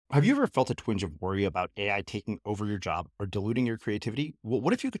Have you ever felt a twinge of worry about AI taking over your job or diluting your creativity? Well,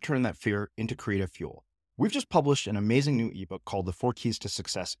 what if you could turn that fear into creative fuel? We've just published an amazing new ebook called The 4 Keys to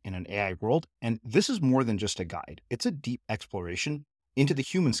Success in an AI World, and this is more than just a guide. It's a deep exploration into the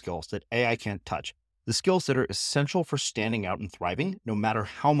human skills that AI can't touch, the skills that are essential for standing out and thriving, no matter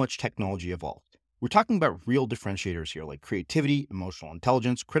how much technology evolves. We're talking about real differentiators here, like creativity, emotional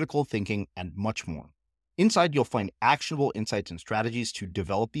intelligence, critical thinking, and much more. Inside, you'll find actionable insights and strategies to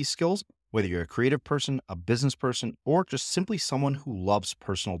develop these skills, whether you're a creative person, a business person, or just simply someone who loves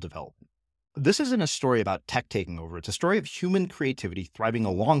personal development. This isn't a story about tech taking over. It's a story of human creativity thriving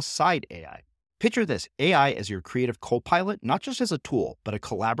alongside AI. Picture this, AI as your creative co-pilot, not just as a tool, but a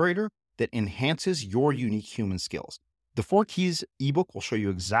collaborator that enhances your unique human skills. The 4 Keys ebook will show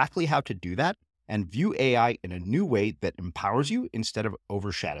you exactly how to do that and view AI in a new way that empowers you instead of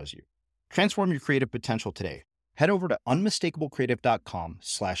overshadows you. Transform your creative potential today. Head over to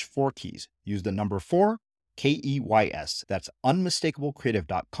unmistakablecreative.com/4keys. Use the number 4, KEYS. That's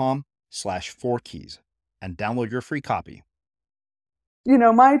unmistakablecreative.com/4keys and download your free copy. You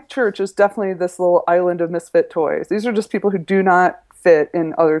know, my church is definitely this little island of misfit toys. These are just people who do not fit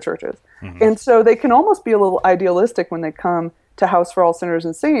in other churches. Mm-hmm. And so they can almost be a little idealistic when they come to House for All Sinners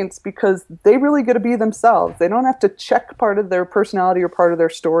and Saints because they really get to be themselves. They don't have to check part of their personality or part of their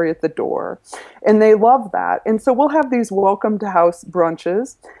story at the door. And they love that. And so we'll have these welcome to house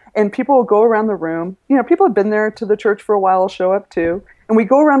brunches and people will go around the room. You know, people have been there to the church for a while will show up too. And we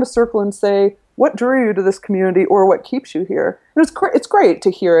go around a circle and say, what drew you to this community or what keeps you here? And it's great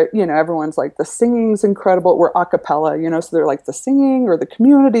to hear it. You know, everyone's like, the singing's incredible. We're a cappella, you know, so they're like the singing or the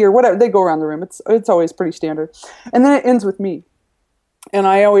community or whatever. They go around the room. It's always pretty standard. And then it ends with me. And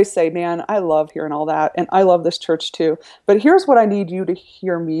I always say, man, I love hearing all that. And I love this church too. But here's what I need you to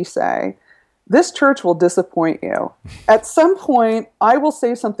hear me say. This church will disappoint you. At some point, I will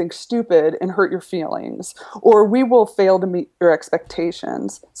say something stupid and hurt your feelings, or we will fail to meet your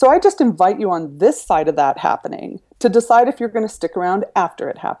expectations. So I just invite you on this side of that happening to decide if you're going to stick around after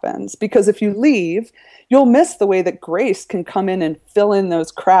it happens. Because if you leave, you'll miss the way that grace can come in and fill in those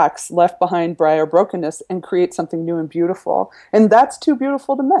cracks left behind by our brokenness and create something new and beautiful. And that's too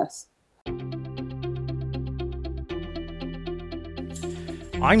beautiful to miss.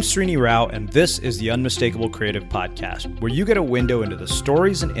 I'm Srini Rao, and this is the Unmistakable Creative Podcast, where you get a window into the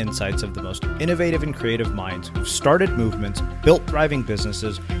stories and insights of the most innovative and creative minds who've started movements, built thriving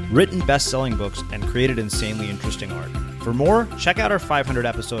businesses, written best-selling books, and created insanely interesting art. For more, check out our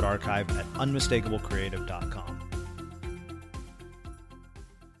 500-episode archive at unmistakablecreative.com.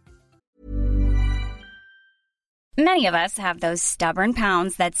 Many of us have those stubborn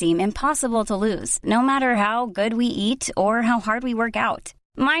pounds that seem impossible to lose, no matter how good we eat or how hard we work out.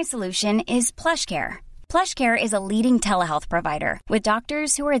 My solution is PlushCare. PlushCare is a leading telehealth provider with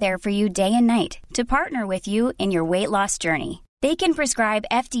doctors who are there for you day and night to partner with you in your weight loss journey. They can prescribe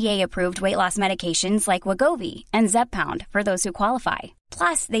FDA-approved weight loss medications like Wegovy and Zepbound for those who qualify.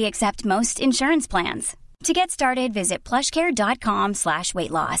 Plus, they accept most insurance plans. To get started, visit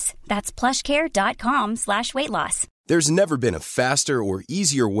plushcare.com/weightloss. That's plushcare.com/weightloss. There's never been a faster or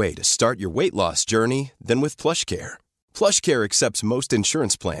easier way to start your weight loss journey than with PlushCare. PlushCare accepts most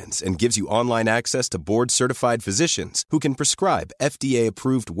insurance plans and gives you online access to board-certified physicians who can prescribe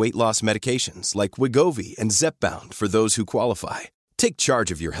FDA-approved weight loss medications like Wegovy and Zepbound for those who qualify. Take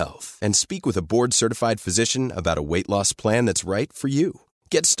charge of your health and speak with a board-certified physician about a weight loss plan that's right for you.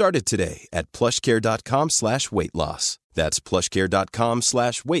 Get started today at plushcare.com/weightloss. That's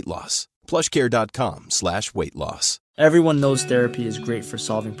plushcare.com/weightloss. plushcare.com/weightloss. Everyone knows therapy is great for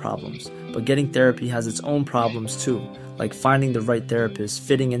solving problems, but getting therapy has its own problems too, like finding the right therapist,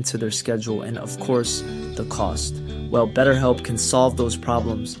 fitting into their schedule, and of course, the cost. Well, BetterHelp can solve those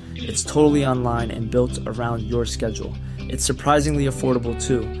problems. It's totally online and built around your schedule. It's surprisingly affordable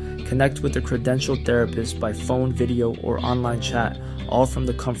too. Connect with a credentialed therapist by phone, video, or online chat, all from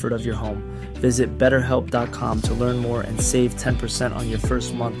the comfort of your home. Visit BetterHelp.com to learn more and save 10% on your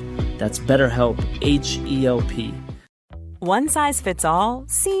first month. That's BetterHelp, H-E-L-P. One size fits all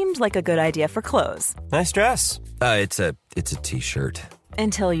seemed like a good idea for clothes. Nice dress. It's a t-shirt.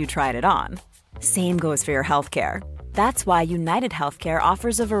 Until you tried it on. Same goes for your healthcare. That's why United Healthcare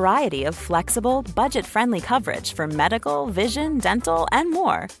offers a variety of flexible, budget-friendly coverage for medical, vision, dental, and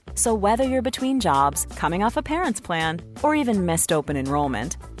more. So whether you're between jobs, coming off a parent's plan, or even missed open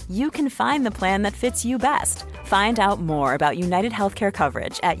enrollment, you can find the plan that fits you best. Find out more about United Healthcare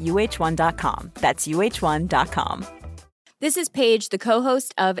coverage at uh1.com. That's uh1.com. This is Paige, the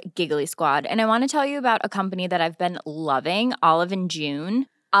co-host of Giggly Squad, and I want to tell you about a company that I've been loving, Olive & June.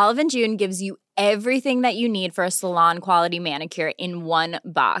 Olive & June gives you everything that you need for a salon quality manicure in one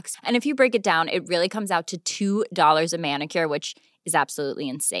box. And if you break it down, it really comes out to $2 a manicure, which is absolutely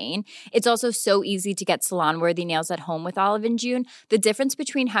insane. It's also so easy to get salon-worthy nails at home with Olive & June. The difference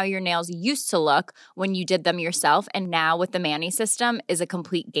between how your nails used to look when you did them yourself and now with the Mani system is a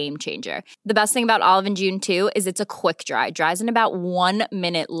complete game changer. The best thing about Olive & June, too, is it's a quick dry. Dries in about 1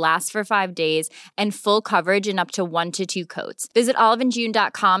 minute, lasts for 5 days, and full coverage in up to 1 to 2 coats. Visit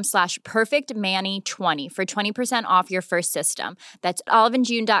oliveandjune.com/perfectmani20 for 20% off your first system. That's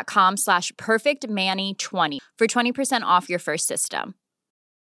oliveandjune.com/perfectmani20 for 20% off your first system.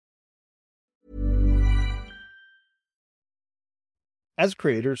 As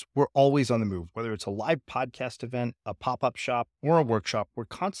creators, we're always on the move. Whether it's a live podcast event, a pop-up shop, or a workshop, we're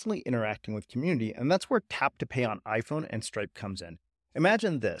constantly interacting with community, and that's where Tap to Pay on iPhone and Stripe comes in.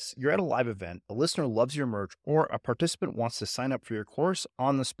 Imagine this. You're at a live event, a listener loves your merch, or a participant wants to sign up for your course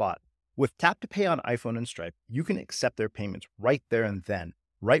on the spot. With Tap to Pay on iPhone and Stripe, you can accept their payments right there and then,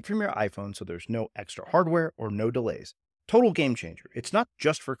 right from your iPhone, so there's no extra hardware or no delays. Total game changer. It's not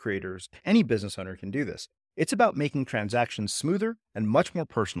just for creators. Any business owner can do this. It's about making transactions smoother and much more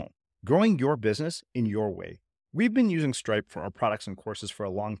personal, growing your business in your way. We've been using Stripe for our products and courses for a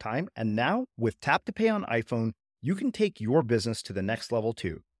long time, and now with Tap to Pay on iPhone, you can take your business to the next level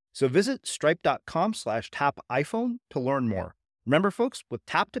too. So visit stripe.com/tapiphone to learn more. Remember, folks, with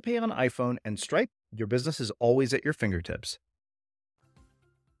Tap to Pay on iPhone and Stripe, your business is always at your fingertips.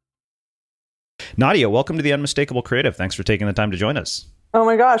 Nadia, welcome to the Unmistakable Creative. Thanks for taking the time to join us. Oh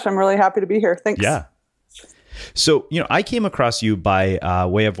my gosh, I'm really happy to be here. Thanks. Yeah. So, I came across you by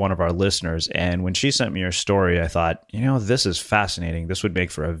way of one of our listeners, and when she sent me your story, I thought, this is fascinating. This would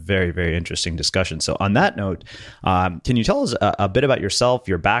make for a very, very interesting discussion. So on that note, can you tell us a bit about yourself,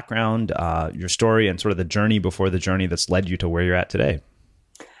 your background, your story, and sort of the journey before the journey that's led you to where you're at today?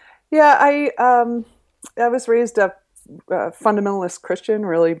 Yeah, I was raised a fundamentalist Christian,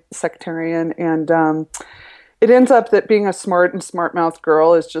 really sectarian, and it ends up that being a smart and smart-mouthed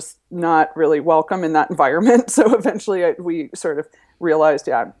girl is just not really welcome in that environment. So eventually we sort of realized,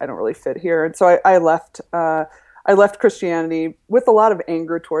 I don't really fit here. And so I left Christianity with a lot of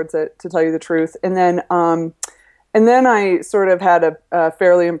anger towards it, to tell you the truth. And then I sort of had a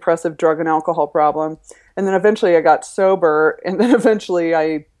fairly impressive drug and alcohol problem. And then eventually I got sober. And then eventually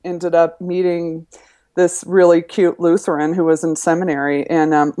I ended up meeting this really cute Lutheran who was in seminary.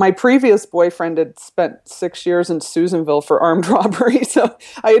 And my previous boyfriend had spent 6 years in Susanville for armed robbery. So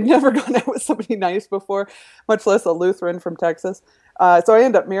I had never gone out with somebody nice before, much less a Lutheran from Texas. So I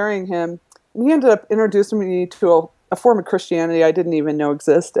ended up marrying him. And he ended up introducing me to a form of Christianity I didn't even know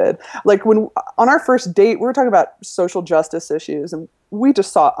existed. Like on our first date, we were talking about social justice issues, and we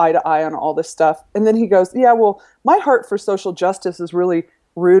just saw eye to eye on all this stuff. And then he goes, yeah, well, my heart for social justice is really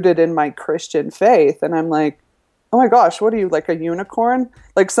rooted in my Christian faith. And I'm like, oh my gosh, what are you, like a unicorn?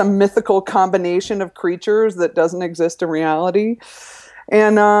 Like some mythical combination of creatures that doesn't exist in reality?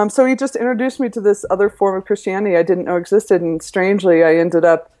 And so he just introduced me to this other form of Christianity I didn't know existed. And strangely, I ended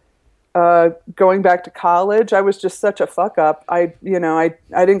up going back to college. I was just such a fuck up. I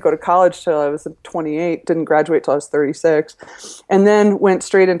didn't go to college till I was 28, didn't graduate till I was 36, and then went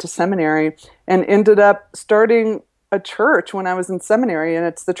straight into seminary and ended up starting a church when I was in seminary, and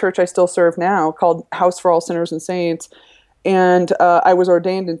it's the church I still serve now, called House for All Sinners and Saints. And I was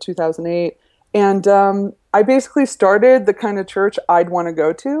ordained in 2008. And I basically started the kind of church I'd want to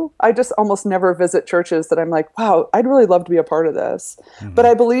go to. I just almost never visit churches that I'm like, wow, I'd really love to be a part of this. Mm-hmm. But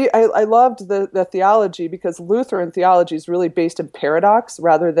I loved the theology, because Lutheran theology is really based in paradox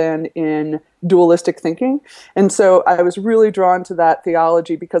rather than in dualistic thinking. And so I was really drawn to that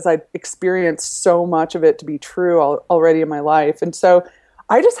theology because I'd experienced so much of it to be true already in my life. And so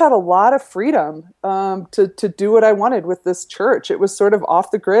I just had a lot of freedom to do what I wanted with this church. It was sort of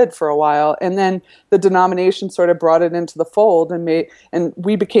off the grid for a while, and then the denomination sort of brought it into the fold, and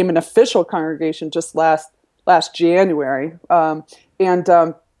we became an official congregation just last January.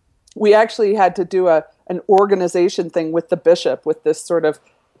 We actually had to do an organization thing with the bishop, with this sort of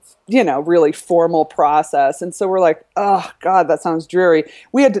really formal process. And so we're like, oh God, that sounds dreary.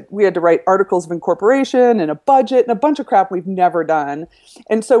 We had to write articles of incorporation and a budget and a bunch of crap we've never done.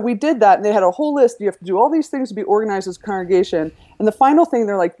 And so we did that, and they had a whole list. You have to do all these things to be organized as a congregation. And the final thing,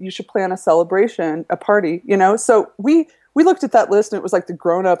 they're like, you should plan a celebration, a party, So we looked at that list, and it was like the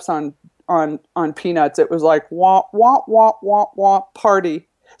grown-ups on Peanuts. It was like, wah, wah, wah, wah, wah, party.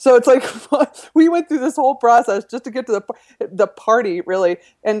 So it's like we went through this whole process just to get to the party, really.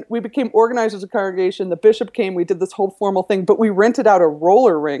 And we became organized as a congregation. The bishop came. We did this whole formal thing, but we rented out a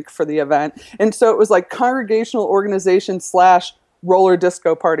roller rink for the event. And so it was like congregational organization / roller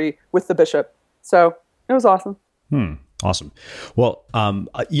disco party with the bishop. So it was awesome. Awesome. Well,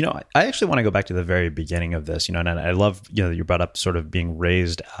 I actually want to go back to the very beginning of this, and I love, you brought up sort of being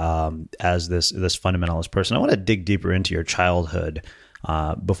raised as this fundamentalist person. I want to dig deeper into your childhood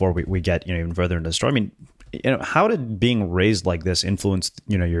before we get, even further into the story. I mean, how did being raised like this influence,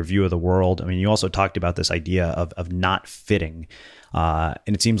 your view of the world? I mean, you also talked about this idea of not fitting. And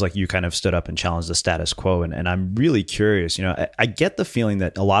it seems like you kind of stood up and challenged the status quo. And I'm really curious, I get the feeling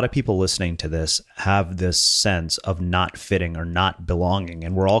that a lot of people listening to this have this sense of not fitting or not belonging.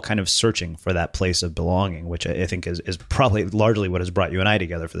 And we're all kind of searching for that place of belonging, which I think is probably largely what has brought you and I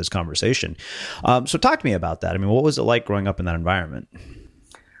together for this conversation. So talk to me about that. I mean, what was it like growing up in that environment?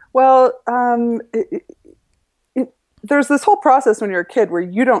 Well, there's this whole process when you're a kid where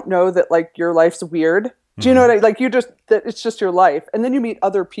you don't know that like your life's weird. Do you know what like that it's just your life. And then you meet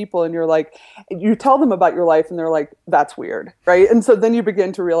other people and you're like, you tell them about your life and they're like, that's weird. Right. And so then you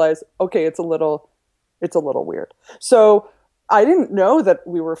begin to realize, okay, it's a little weird. So I didn't know that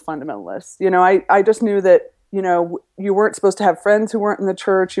we were fundamentalists. I just knew that, you weren't supposed to have friends who weren't in the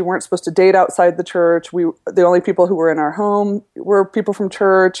church. You weren't supposed to date outside the church. The only people who were in our home were people from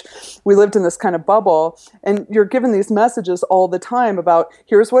church. We lived in this kind of bubble. And you're given these messages all the time about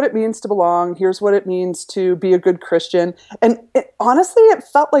here's what it means to belong. Here's what it means to be a good Christian. And honestly, it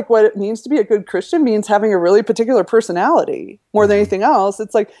felt like what it means to be a good Christian means having a really particular personality more than anything else.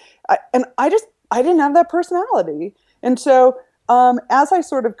 It's like, I didn't have that personality. And so as I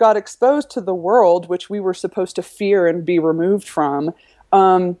sort of got exposed to the world, which we were supposed to fear and be removed from,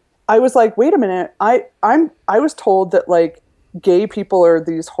 I was like, wait a minute, I was told that like gay people are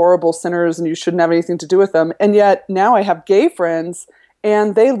these horrible sinners and you shouldn't have anything to do with them. And yet now I have gay friends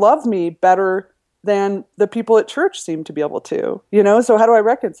and they love me better than the people at church seem to be able to, so how do I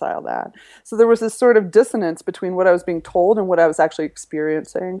reconcile that? So there was this sort of dissonance between what I was being told and what I was actually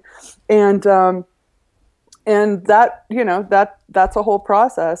experiencing. And that, that's a whole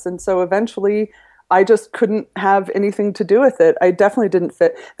process. And so eventually I just couldn't have anything to do with it. I definitely didn't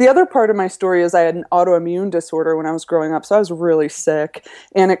fit. The other part of my story is I had an autoimmune disorder when I was growing up. So I was really sick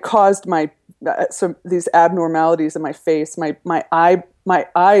and it caused these abnormalities in my face. My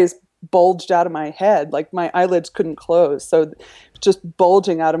eyes bulged out of my head. Like my eyelids couldn't close. So just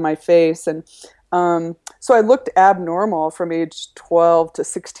bulging out of my face. And so I looked abnormal from age 12 to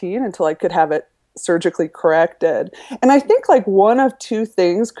 16 until I could have it surgically corrected. And I think like one of two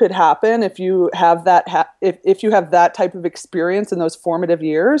things could happen if you have that if you have that type of experience in those formative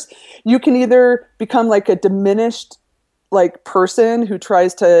years. You can either become like a diminished like person who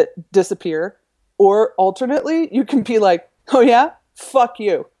tries to disappear, or alternately you can be like, oh yeah, fuck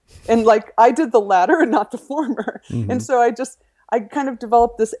you. And like I did the latter and not the former. And so I kind of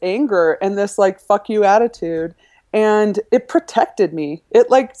developed this anger and this like fuck you attitude. And it protected me. It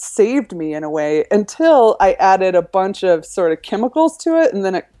like saved me in a way until I added a bunch of sort of chemicals to it. And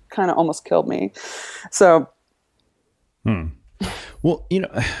then it kind of almost killed me. So. Well,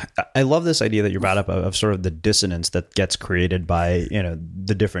 I love this idea that you brought up of sort of the dissonance that gets created by,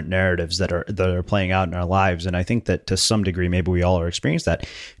 the different narratives that are playing out in our lives. And I think that to some degree, maybe we all are experiencing that. I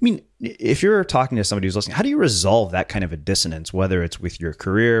mean, if you're talking to somebody who's listening, how do you resolve that kind of a dissonance, whether it's with your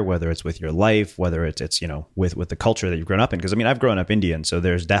career, whether it's with your life, whether it's with the culture that you've grown up in? Because I mean, I've grown up Indian, so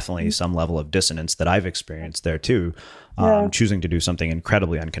there's definitely some level of dissonance that I've experienced there too, choosing to do something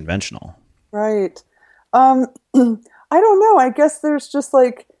incredibly unconventional. Right. I don't know. I guess there's just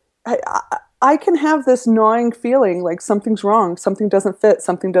like, I can have this gnawing feeling like something's wrong, something doesn't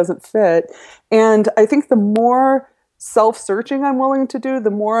fit. And I think the more self-searching I'm willing to do,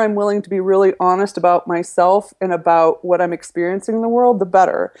 the more I'm willing to be really honest about myself and about what I'm experiencing in the world, the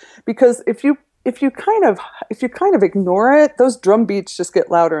better. Because if you kind of ignore it, those drum beats just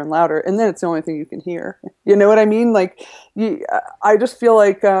get louder and louder, and then it's the only thing you can hear. You know what I mean? Like, I just feel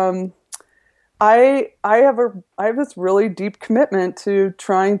like I have this really deep commitment to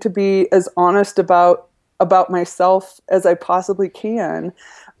trying to be as honest about myself as I possibly can,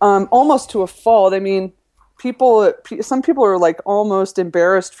 almost to a fault. I mean, some people are like almost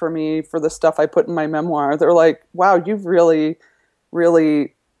embarrassed for me for the stuff I put in my memoir. They're like, wow, you've really,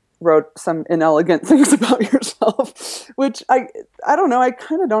 really wrote some inelegant things about yourself, which I don't know. I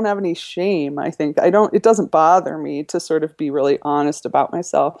kind of don't have any shame. I think it doesn't bother me to sort of be really honest about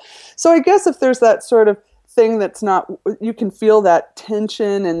myself. So I guess if there's that sort of thing that's not, you can feel that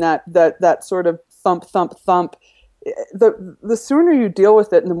tension and that sort of thump, thump, thump, the sooner you deal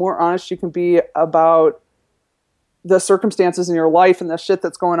with it and the more honest you can be about the circumstances in your life and the shit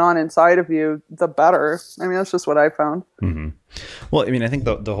that's going on inside of you, the better. I mean, that's just what I found. Mm-hmm. Well, I mean, I think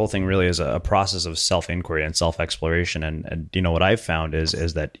the whole thing really is a process of self-inquiry and self-exploration. And what I've found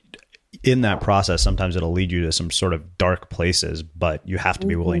is that in that process, sometimes it'll lead you to some sort of dark places, but you have to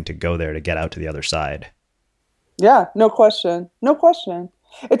be willing to go there to get out to the other side. Yeah, no question. No question.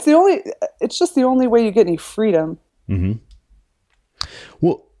 It's just the only way you get any freedom. Mm-hmm.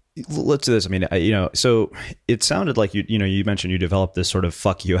 Well, let's do this. I mean, so it sounded like you mentioned you developed this sort of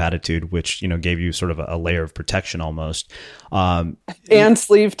fuck you attitude, which, gave you sort of a layer of protection almost. And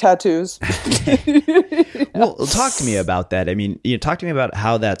sleeve tattoos. Well, talk to me about that. I mean, talk to me about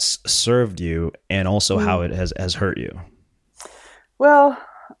how that's served you and also how it has hurt you. Well,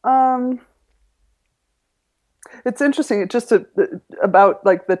 it's interesting. About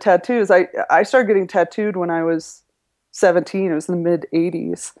like the tattoos. I started getting tattooed when I was 17. It was in the mid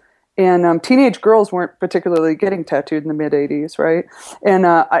 80s. And teenage girls weren't particularly getting tattooed in the mid 80s, right? And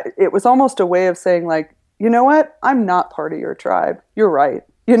it was almost a way of saying, like, you know what? I'm not part of your tribe. You're right.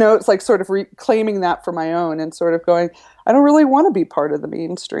 It's like sort of reclaiming that for my own and sort of going, I don't really want to be part of the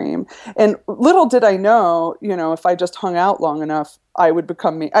mainstream. And little did I know, if I just hung out long enough, I would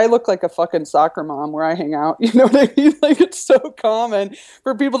become me. I look like a fucking soccer mom where I hang out. You know what I mean? Like, it's so common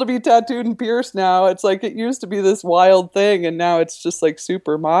for people to be tattooed and pierced now. It's like it used to be this wild thing, and now it's just like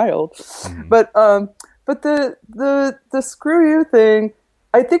super mild. Mm-hmm. But the screw you thing,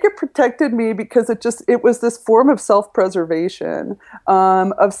 I think it protected me because it was this form of self-preservation,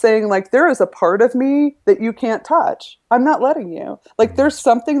 of saying, like, there is a part of me that you can't touch. I'm not letting you. Like, there's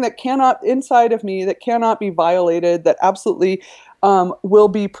something that cannot, inside of me, that cannot be violated, that absolutely will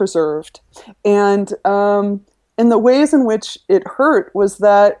be preserved. And the ways in which it hurt was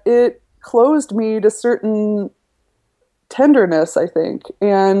that it closed me to certain tenderness, I think,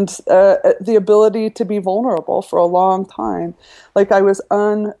 and the ability to be vulnerable for a long time. Like, I was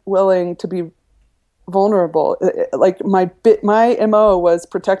unwilling to be vulnerable. Like, my MO was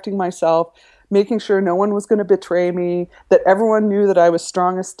protecting myself, making sure no one was going to betray me, that everyone knew that I was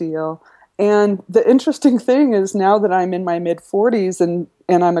strong as steel. And the interesting thing is, now that I'm in my mid 40s and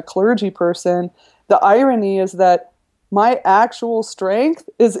I'm a clergy person, the irony is that my actual strength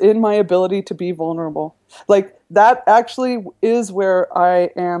is in my ability to be vulnerable. Like, that actually is where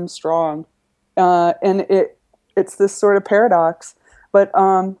I am strong. And it's this sort of paradox. But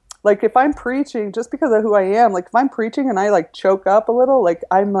like, if I'm preaching, just because of who I am, like, if I'm preaching and I like choke up a little, like,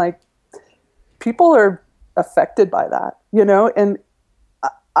 I'm like, people are affected by that, and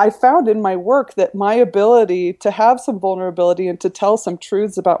I found in my work that my ability to have some vulnerability and to tell some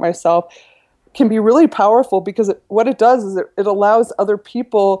truths about myself can be really powerful, because what it does is it allows other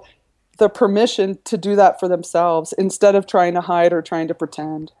people the permission to do that for themselves instead of trying to hide or trying to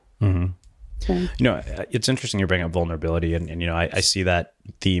pretend. Mm-hmm. It's interesting you bring up vulnerability, and I see that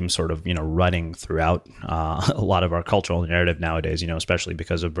theme sort of running throughout a lot of our cultural narrative nowadays. Especially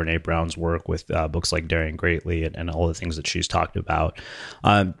because of Brene Brown's work with books like Daring Greatly and all the things that she's talked about.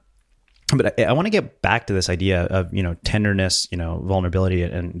 But I want to get back to this idea of, tenderness, vulnerability,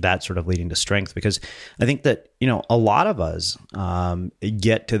 and that sort of leading to strength, because I think that, a lot of us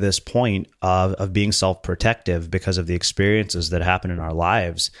get to this point of being self-protective because of the experiences that happen in our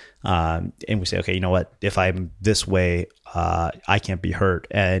lives. And we say, okay, you know what, if I'm this way, I can't be hurt.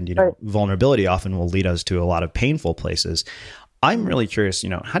 And, right. Vulnerability often will lead us to a lot of painful places. I'm really curious,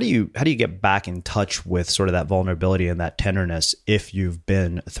 how do you get back in touch with sort of that vulnerability and that tenderness if you've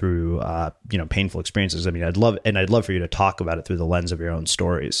been through, painful experiences? I mean, I'd love for you to talk about it through the lens of your own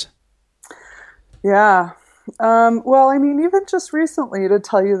stories. Yeah. Well, I mean, even just recently, to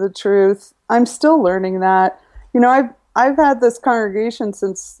tell you the truth, I'm still learning that. I've had this congregation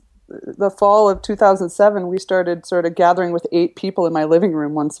since the fall of 2007. We started sort of gathering with 8 people in my living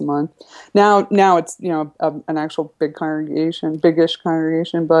room once a month. Now it's, an actual big congregation, biggish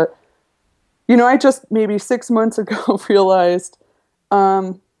congregation. But, I just maybe 6 months ago realized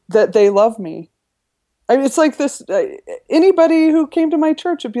that they love me. I mean, it's like this, anybody who came to my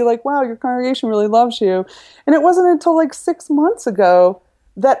church would be like, wow, your congregation really loves you. And it wasn't until like 6 months ago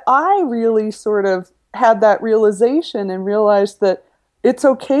that I really sort of had that realization and realized that it's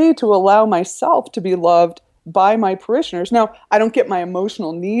okay to allow myself to be loved by my parishioners. Now, I don't get my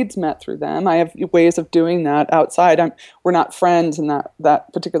emotional needs met through them. I have ways of doing that outside. We're not friends in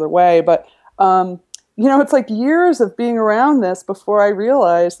that particular way, but it's like years of being around this before I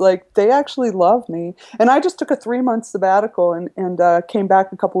realized, like, they actually love me. And I just took a 3-month sabbatical and came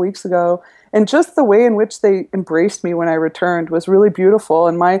back a couple weeks ago. And just the way in which they embraced me when I returned was really beautiful.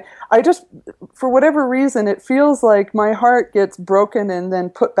 And I just, for whatever reason, it feels like my heart gets broken and then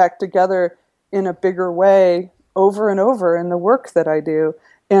put back together in a bigger way over and over in the work that I do.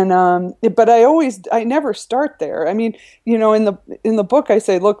 And but I never start there. I mean, in the book I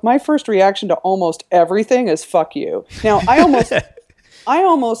say, look, my first reaction to almost everything is fuck you. Now, I I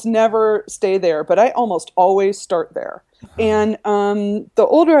almost never stay there, but I almost always start there. And the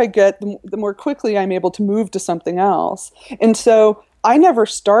older I get, the more quickly I'm able to move to something else. And so I never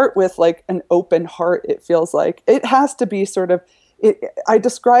start with like an open heart, it feels like. It has to be sort of, I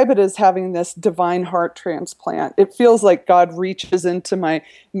describe it as having this divine heart transplant. It feels like God reaches into me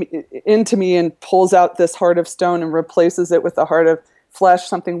and pulls out this heart of stone and replaces it with a heart of flesh,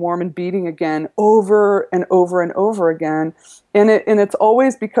 something warm and beating again, over and over and over again. And it's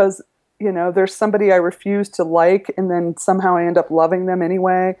always because, there's somebody I refuse to like, and then somehow I end up loving them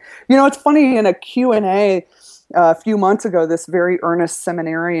anyway. It's funny, in a Q&A a few months ago, this very earnest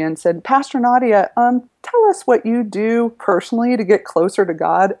seminarian said, Pastor Nadia, tell us what you do personally to get closer to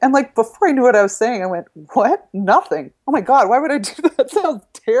God. And like, before I knew what I was saying, I went, what? Nothing. Oh my God, why would I do that? That sounds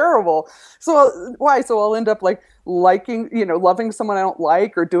terrible. So why? So I'll end up like liking, loving someone I don't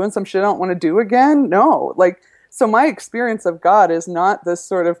like, or doing some shit I don't want to do again? No. So my experience of God is not this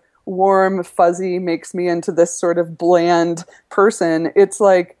sort of warm, fuzzy, makes me into this sort of bland person. It's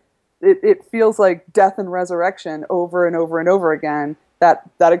like, it feels like death and resurrection over and over and over again. That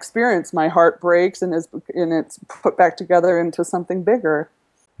experience, my heart breaks and it's put back together into something bigger.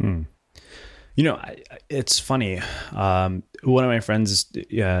 It's funny. One of my friends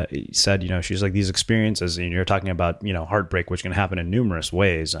said, she's like, these experiences, and you're talking about, heartbreak, which can happen in numerous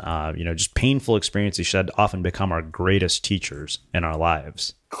ways. Just painful experiences, she said, often become our greatest teachers in our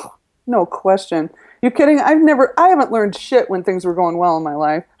lives. No question. You kidding? I haven't learned shit when things were going well in my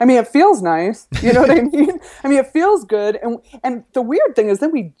life. I mean, it feels nice. You know what I mean? I mean, it feels good. And the weird thing is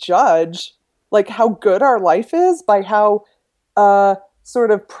that we judge like how good our life is by how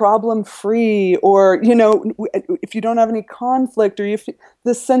sort of problem-free, or, if you don't have any conflict, or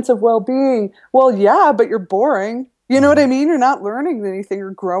this sense of well-being. Well, yeah, but you're boring. You know what I mean? You're not learning anything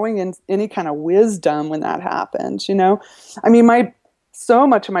or growing in any kind of wisdom when that happens, I mean, so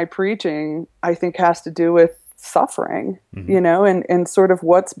much of my preaching, I think, has to do with suffering, and sort of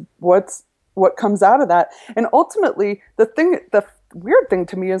what comes out of that. And ultimately, the weird thing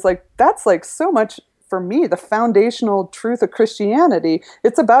to me is like, that's like so much for me, the foundational truth of Christianity.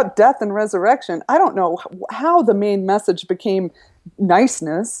 It's about death and resurrection. I don't know how the main message became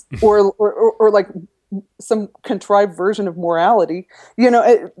niceness or like some contrived version of morality,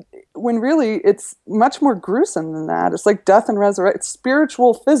 when really it's much more gruesome than that. It's like death and resurrection. It's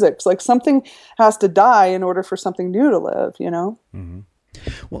spiritual physics. Like something has to die in order for something new to live, Mm-hmm.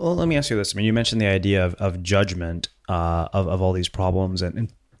 Well, let me ask you this. I mean, you mentioned the idea of judgment of all these problems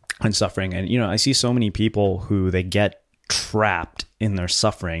and suffering. And, I see so many people who they get trapped in their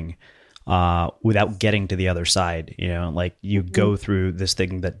suffering without getting to the other side. Like you go through this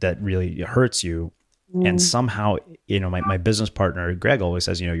thing that really hurts you. And somehow, my business partner, Greg, always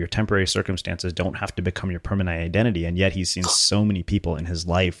says, your temporary circumstances don't have to become your permanent identity. And yet he's seen so many people in his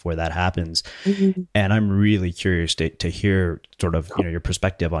life where that happens. And I'm really curious to hear sort of, your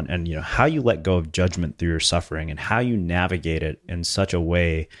perspective on, and, how you let go of judgment through your suffering and how you navigate it in such a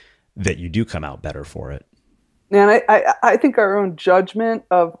way that you do come out better for it. And I think our own judgment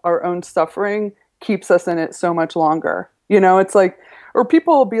of our own suffering keeps us in it so much longer. It's like, or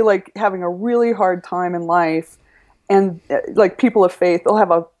people will be like having a really hard time in life, and like people of faith, they'll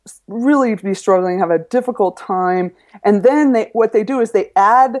have really be struggling, have a difficult time. And then what they do is they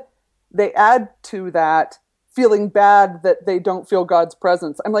add to that feeling bad that they don't feel God's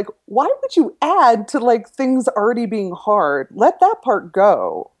presence. I'm like, why would you add to like things already being hard? Let that part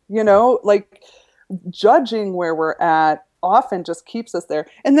go, like judging where we're at often just keeps us there.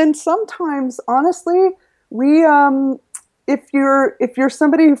 And then sometimes, honestly, we, if you're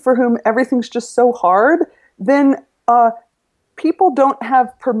somebody for whom everything's just so hard, then people don't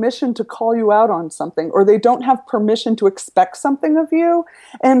have permission to call you out on something, or they don't have permission to expect something of you.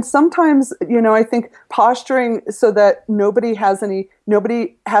 And sometimes, I think posturing so that nobody has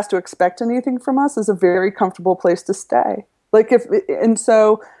to expect anything from us is a very comfortable place to stay. Like it's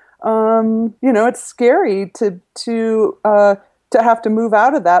scary to have to move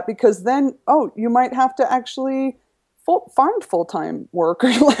out of that, because then, you might have to actually find full-time work, or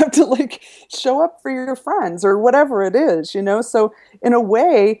you'll have to like show up for your friends or whatever it is, So in a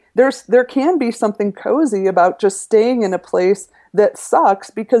way, there can be something cozy about just staying in a place that sucks,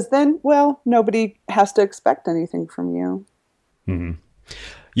 because then, nobody has to expect anything from you. Mm-hmm.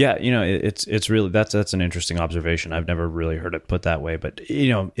 Yeah, it's really that's an interesting observation. I've never really heard it put that way, but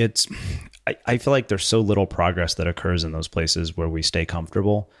I feel like there's so little progress that occurs in those places where we stay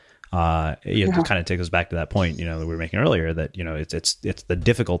comfortable. It kind of takes us back to that point, that we were making earlier, that, it's the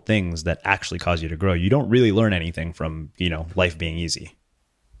difficult things that actually cause you to grow. You don't really learn anything from, life being easy.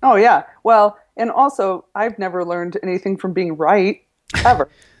 Oh yeah. Well, and also I've never learned anything from being right. ever.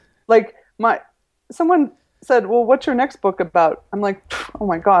 Like someone said, well, what's your next book about? I'm like, oh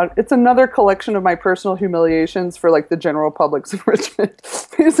my God, it's another collection of my personal humiliations for like the general public's enrichment.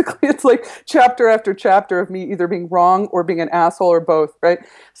 Basically, it's like chapter after chapter of me either being wrong or being an asshole or both, right?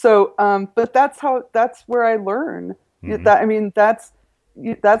 So, but that's where I learn. That's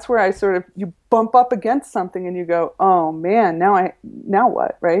where I sort of, you bump up against something and you go, oh man, now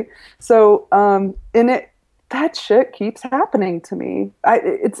what, right? So, that shit keeps happening to me.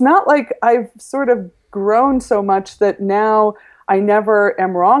 It's not like I've sort of grown so much that now I never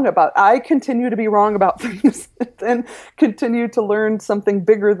am wrong about. I continue to be wrong about things and continue to learn something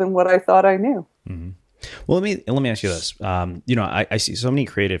bigger than what I thought I knew. Mm-hmm. Well, let me ask you this. I see so many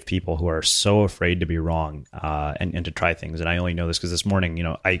creative people who are so afraid to be wrong and to try things. And I only know this because this morning,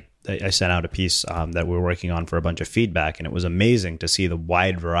 I sent out a piece that we were working on for a bunch of feedback, and it was amazing to see the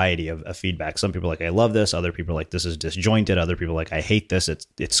wide variety of feedback. Some people are like, I love this. Other people are like, this is disjointed. Other people are like, I hate this. It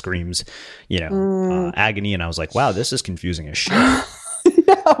screams, agony. And I was like, wow, this is confusing as shit.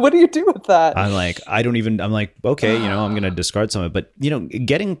 Yeah, what do you do with that? I'm like, okay, I'm going to discard some of it. But,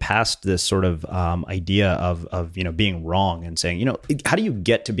 getting past this sort of idea of being wrong and saying, how do you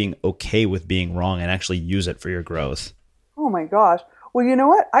get to being okay with being wrong and actually use it for your growth? Oh my gosh. Well, you know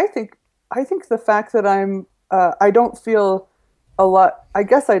what? I think the fact that I don't feel a lot, I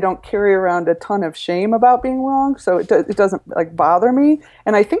guess I don't carry around a ton of shame about being wrong. So it doesn't like bother me.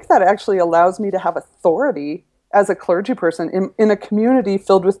 And I think that actually allows me to have authority as a clergy person in a community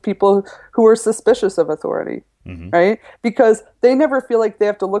filled with people who are suspicious of authority, right? Because they never feel like they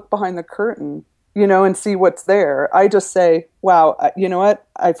have to look behind the curtain, and see what's there. I just say, wow, you know what?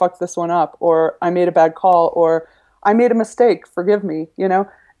 I fucked this one up, or I made a bad call, or I made a mistake, forgive me,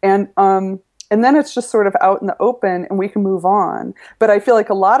 and then it's just sort of out in the open and we can move on. But I feel like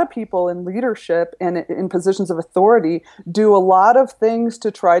a lot of people in leadership and in positions of authority do a lot of things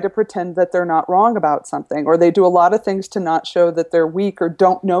to try to pretend that they're not wrong about something, or they do a lot of things to not show that they're weak or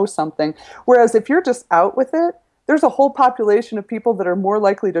don't know something. Whereas if you're just out with it, there's a whole population of people that are more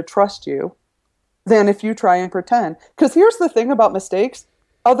likely to trust you than if you try and pretend. Because here's the thing about mistakes,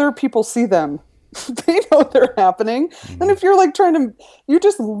 other people see them. They know they're happening. Mm-hmm. And if you're like you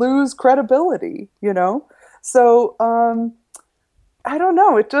just lose credibility, So I don't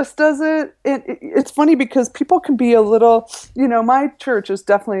know. It just doesn't, it's funny because people can be a little, my church is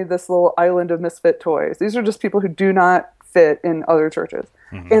definitely this little island of misfit toys. These are just people who do not fit in other churches.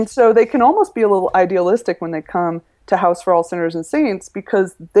 Mm-hmm. And so they can almost be a little idealistic when they come to House for All Sinners and Saints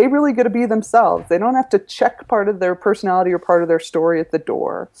because they really get to be themselves. They don't have to check part of their personality or part of their story at the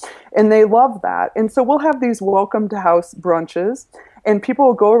door. And they love that. And so we'll have these welcome to house brunches and people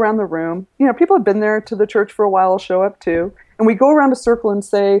will go around the room. People have been there to the church for a while will show up too. And we go around a circle and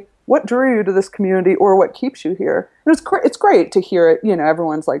say, what drew you to this community or what keeps you here? And it's great to hear it.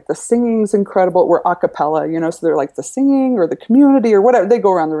 Everyone's like, the singing's incredible. We're a cappella, so they're like the singing or the community or whatever. They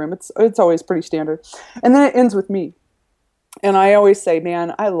go around the room. It's always pretty standard. And then it ends with me. And I always say,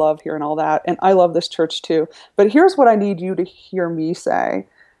 man, I love hearing all that. And I love this church too. But here's what I need you to hear me say.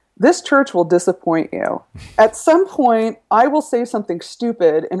 This church will disappoint you. At some point, I will say something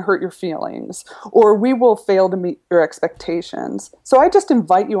stupid and hurt your feelings, or we will fail to meet your expectations. So I just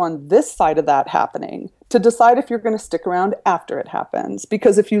invite you on this side of that happening to decide if you're going to stick around after it happens.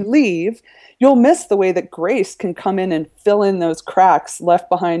 Because if you leave, you'll miss the way that grace can come in and fill in those cracks left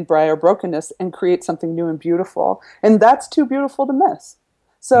behind by our brokenness and create something new and beautiful. And that's too beautiful to miss.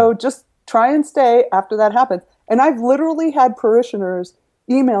 So just try and stay after that happens. And I've literally had parishioners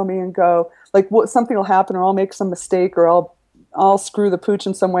email me and go, like, something will happen or I'll make some mistake or I'll screw the pooch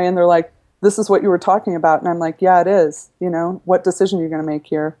in some way. And they're like, this is what you were talking about. And I'm like, yeah, it is. What decision are you going to make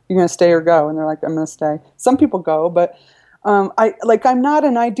here? You're going to stay or go? And they're like, I'm going to stay. Some people go, but I'm not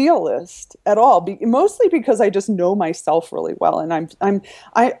an idealist at all, mostly because I just know myself really well. And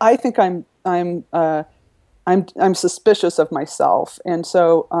I think I'm suspicious of myself. And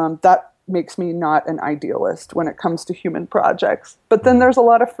so that makes me not an idealist when it comes to human projects. But then there's a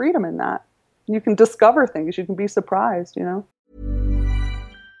lot of freedom in that. You can discover things. You can be surprised,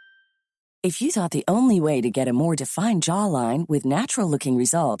 If you thought the only way to get a more defined jawline with natural-looking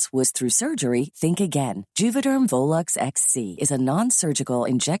results was through surgery, think again. Juvederm Volux XC is a non-surgical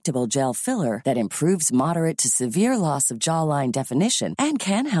injectable gel filler that improves moderate to severe loss of jawline definition and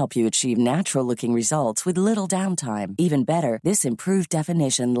can help you achieve natural-looking results with little downtime. Even better, this improved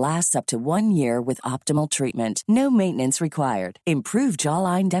definition lasts up to 1 year with optimal treatment. No maintenance required. Improve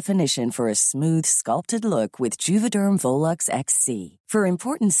jawline definition for a smooth, sculpted look with Juvederm Volux XC. For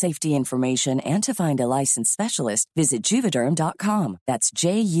important safety information and to find a licensed specialist, visit Juvederm.com. That's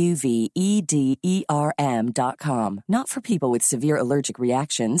JUVEDERM.com. Not for people with severe allergic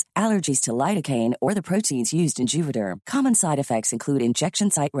reactions, allergies to lidocaine, or the proteins used in Juvederm. Common side effects include injection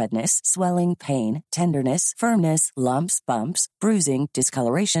site redness, swelling, pain, tenderness, firmness, lumps, bumps, bruising,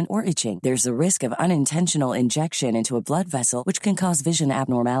 discoloration, or itching. There's a risk of unintentional injection into a blood vessel, which can cause vision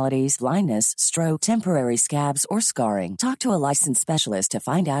abnormalities, blindness, stroke, temporary scabs, or scarring. Talk to a licensed specialist to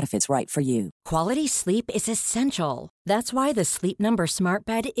find out if it's right for you. Quality sleep is essential. That's why the Sleep Number Smart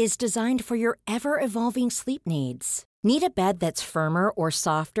Bed is designed for your ever-evolving sleep needs. Need a bed that's firmer or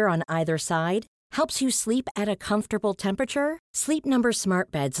softer on either side? Helps you sleep at a comfortable temperature? Sleep Number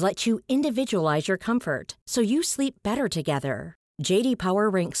Smart Beds let you individualize your comfort, so you sleep better together. J.D. Power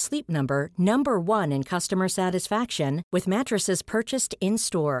ranks Sleep Number number 1 in customer satisfaction with mattresses purchased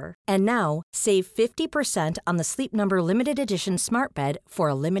in-store. And now, save 50% on the Sleep Number Limited Edition Smart Bed for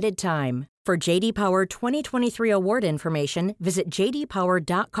a limited time. For J.D. Power 2023 award information, visit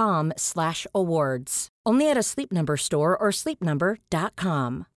jdpower.com/awards. Only at a Sleep Number store or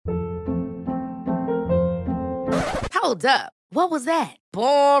sleepnumber.com. Hold up. What was that?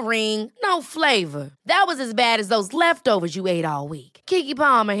 Boring. No flavor. That was as bad as those leftovers you ate all week. Keke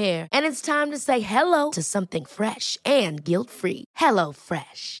Palmer here, and it's time to say hello to something fresh and guilt-free. Hello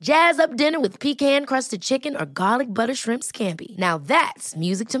Fresh. Jazz up dinner with pecan-crusted chicken or garlic butter shrimp scampi. Now that's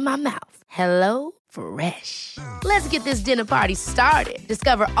music to my mouth. Hello Fresh. Let's get this dinner party started.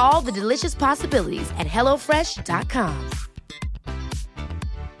 Discover all the delicious possibilities at hellofresh.com.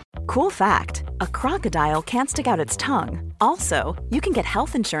 Cool fact, a crocodile can't stick out its tongue. Also, you can get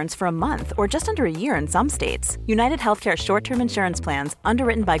health insurance for a month or just under a year in some states. United Healthcare short-term insurance plans,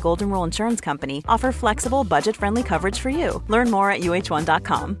 underwritten by Golden Rule Insurance Company, offer flexible, budget-friendly coverage for you. Learn more at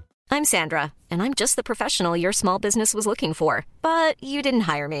uh1.com. I'm Sandra, and I'm just the professional your small business was looking for. But you didn't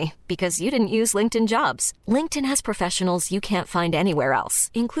hire me because you didn't use LinkedIn Jobs. LinkedIn has professionals you can't find anywhere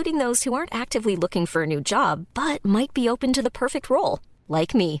else, including those who aren't actively looking for a new job, but might be open to the perfect role,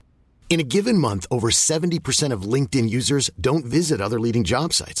 like me. In a given month, over 70% of LinkedIn users don't visit other leading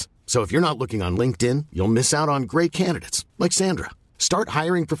job sites. So if you're not looking on LinkedIn, you'll miss out on great candidates like Sandra. Start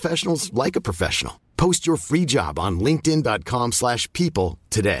hiring professionals like a professional. Post your free job on linkedin.com/people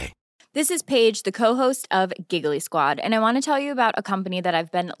today. This is Paige, the co-host of Giggly Squad, and I want to tell you about a company that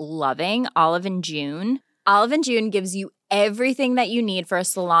I've been loving, Olive & June. Olive & June gives you everything that you need for a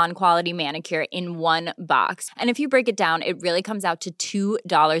salon-quality manicure in one box. And if you break it down, it really comes out to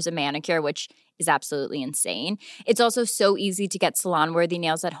 $2 a manicure, which is absolutely insane. It's also so easy to get salon-worthy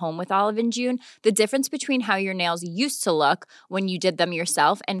nails at home with Olive & June. The difference between how your nails used to look when you did them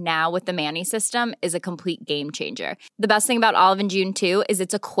yourself and now with the Mani system is a complete game changer. The best thing about Olive & June, too, is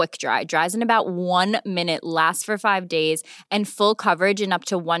it's a quick dry. Dries in about 1 minute, lasts for 5 days, and full coverage in up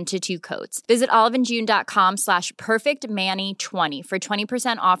to 1 to 2 coats. Visit oliveandjune.com/perfectmani20 for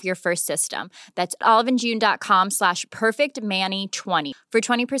 20% off your first system. That's oliveandjune.com/perfectmani20 for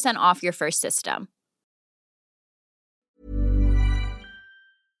 20% off your first system.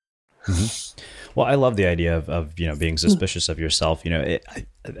 Mm-hmm. Well, I love the idea of being suspicious of yourself. I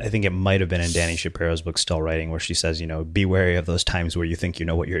think it might have been in Dani Shapiro's book, Still Writing, where she says, be wary of those times where you think you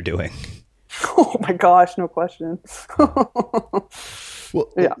know what you're doing. Oh my gosh, no question. Well,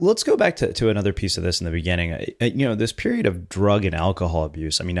 yeah. Let's go back to another piece of this in the beginning. This period of drug and alcohol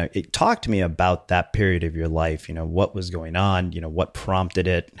abuse. I mean, talk to me about that period of your life. What was going on? What prompted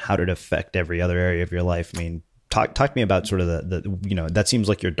it? How did it affect every other area of your life? I mean, talk to me about sort of the that seems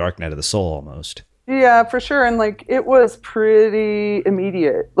like your dark night of the soul almost. Yeah, for sure. And it was pretty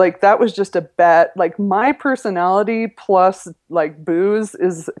immediate. That was just a bet. My personality plus booze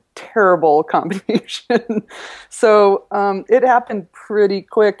is a terrible combination. So it happened pretty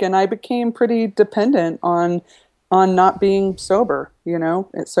quick, and I became pretty dependent on not being sober, so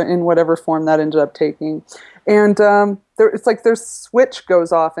in whatever form that ended up taking. And there's switch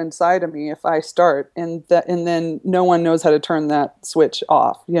goes off inside of me if I start, and then no one knows how to turn that switch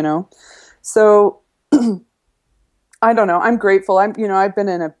off, So I don't know. I'm grateful. I've been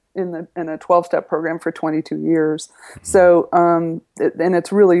in a 12-step program for 22 years. So and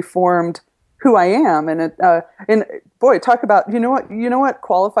it's really formed who I am. And boy, talk about what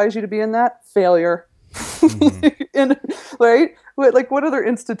qualifies you to be in that? Failure. Right? What other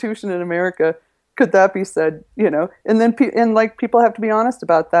institution in America could that be said? And then people have to be honest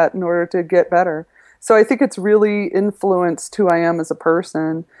about that in order to get better. So I think it's really influenced who I am as a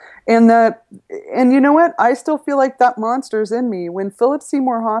person. And you know what? I still feel like that monster's in me. When Philip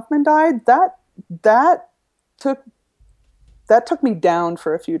Seymour Hoffman died, that took me down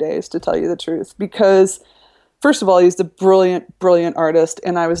for a few days, to tell you the truth, because first of all, he's a brilliant, brilliant artist,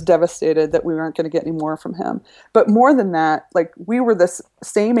 and I was devastated that we weren't going to get any more from him. But more than that, like, we were the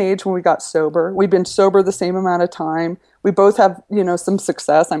same age when we got sober. We've been sober the same amount of time. We both have, some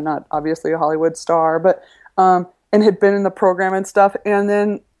success. I'm not obviously a Hollywood star, but and had been in the program and stuff.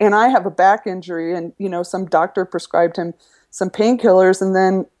 And I have a back injury, and some doctor prescribed him some painkillers, and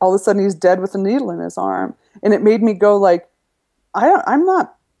then all of a sudden he's dead with a needle in his arm. And it made me go like, I'm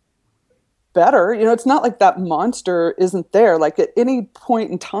not better. It's not like that monster isn't there. Like, at any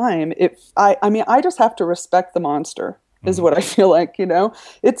point in time, I just have to respect the monster is what I feel like,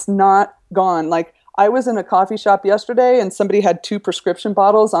 it's not gone. Like, I was in a coffee shop yesterday and somebody had 2 prescription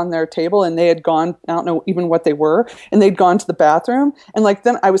bottles on their table, and they had gone, I don't know even what they were, and they'd gone to the bathroom. And like,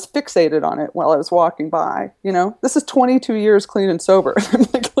 then I was fixated on it while I was walking by, this is 22 years clean and sober. I'm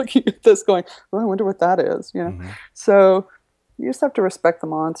like looking at this going, oh, I wonder what that is, So you just have to respect the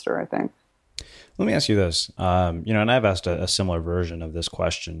monster, I think. Let me ask you this, and I've asked a similar version of this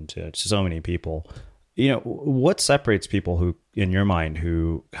question to so many people. What separates people who, in your mind,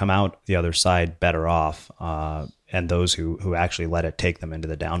 who come out the other side better off, and those who actually let it take them into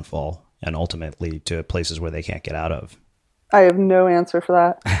the downfall and ultimately to places where they can't get out of? I have no answer for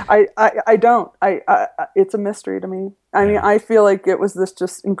that. I don't. It's a mystery to me. I mean, I feel like it was this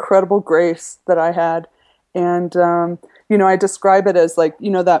just incredible grace that I had, and I describe it as like,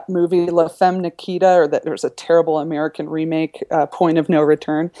 that movie La Femme Nikita, or that there's a terrible American remake, Point of No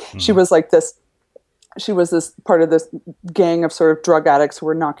Return. Mm-hmm. She was this part of this gang of sort of drug addicts who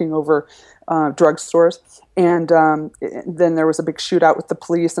were knocking over drugstores. And then there was a big shootout with the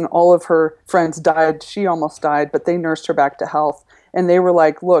police, and all of her friends died. She almost died, but they nursed her back to health. And they were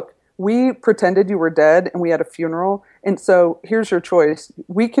like, look, we pretended you were dead and we had a funeral. And so here's your choice.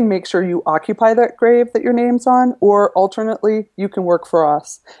 We can make sure you occupy that grave that your name's on, or alternately, you can work for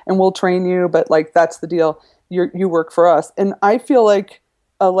us and we'll train you. But like, that's the deal. You work for us. And I feel like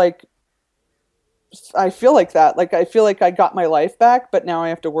that. Like, I feel like I got my life back, but now I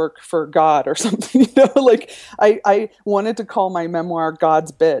have to work for God or something, like I wanted to call my memoir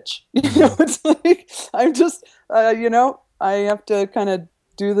God's Bitch. It's like, I'm just, I have to kind of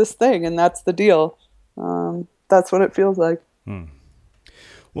do this thing, and that's the deal. That's what it feels like.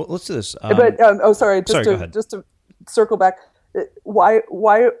 Well, let's do this. Sorry, just to circle back. Why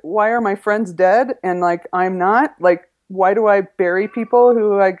are my friends dead and like I'm not? Like, why do I bury people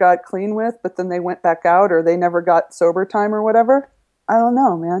who I got clean with, but then they went back out, or they never got sober time or whatever? I don't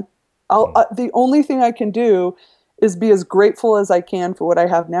know, man. The only thing I can do is be as grateful as I can for what I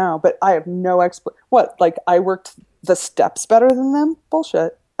have now, but I have no what, like I worked the steps better than them?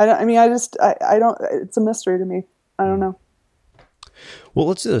 Bullshit. I don't, it's a mystery to me. I don't know. Well,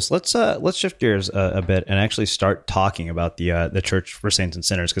 let's do this. Let's shift gears a bit and actually start talking about the Church for Saints and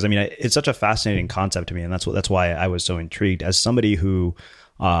Sinners, because I mean, it's such a fascinating concept to me, and that's why I was so intrigued. As somebody who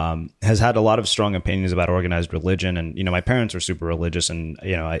has had a lot of strong opinions about organized religion, and my parents are super religious, and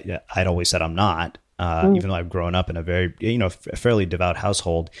I'd always said I'm not, even though I've grown up in a very fairly devout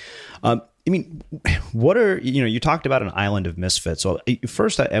household. I mean, what are, you talked about an island of misfits. So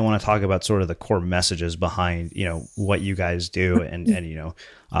first I want to talk about sort of the core messages behind, what you guys do. And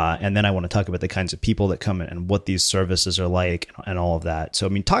then I want to talk about the kinds of people that come in and what these services are like and all of that. So, I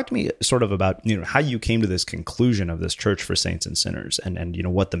mean, talk to me sort of about, how you came to this conclusion of this Church for Saints and Sinners, and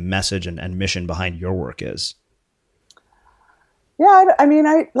what the message and mission behind your work is. Yeah,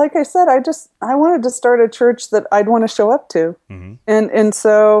 like I said, I wanted to start a church that I'd want to show up to. Mm-hmm. And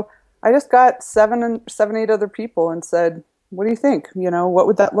so I just got 8 other people and said, what do you think? What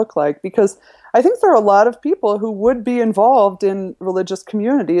would that look like? Because I think there are a lot of people who would be involved in religious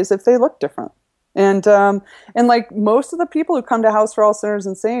communities if they look different. And like most of the people who come to House for All Sinners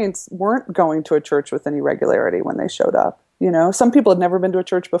and Saints weren't going to a church with any regularity when they showed up. Some people had never been to a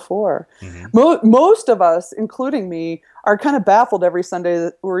church before. Mm-hmm. Most of us, including me, are kind of baffled every Sunday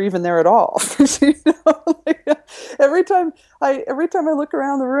that we're even there at all. Every time I look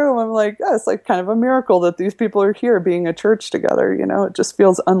around the room, I'm like, oh, it's like kind of a miracle that these people are here being a church together. It just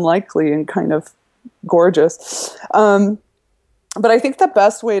feels unlikely and kind of gorgeous. But I think the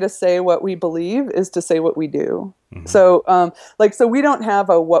best way to say what we believe is to say what we do. Mm-hmm. So we don't have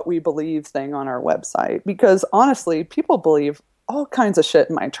a what we believe thing on our website, because honestly, people believe all kinds of shit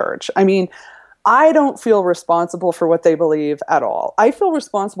in my church. I mean, I don't feel responsible for what they believe at all. I feel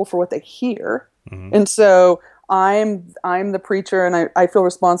responsible for what they hear. Mm-hmm. And so I'm the preacher, and I feel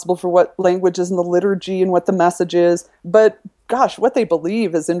responsible for what language is in the liturgy and what the message is. But gosh, what they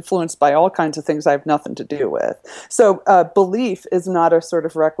believe is influenced by all kinds of things I have nothing to do with. So belief is not a sort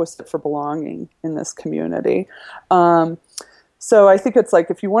of requisite for belonging in this community. So I think it's like,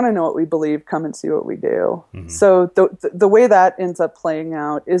 if you want to know what we believe, come and see what we do. So the way that ends up playing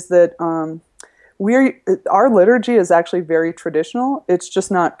out is that our liturgy is actually very traditional. It's just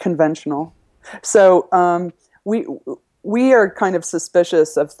not conventional. So we are kind of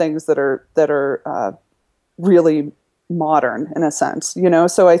suspicious of things that are really modern in a sense,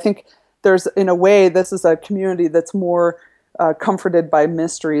 So I think there's, in a way, this is a community that's more comforted by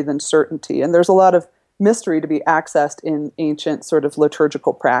mystery than certainty, and there's a lot of mystery to be accessed in ancient sort of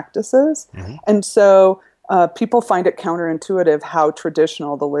liturgical practices. And so people find it counterintuitive how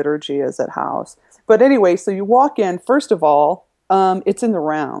traditional the liturgy is at house. But anyway, so you walk in, first of all, it's in the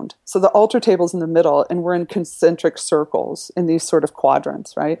round. So the altar table's in the middle, and we're in concentric circles in these sort of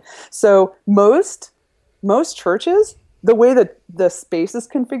quadrants, right? So most churches, the way that the space is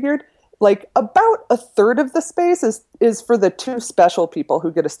configured, like about a third of the space is for the two special people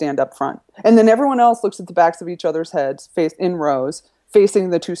who get to stand up front. And then everyone else looks at the backs of each other's heads, face in rows,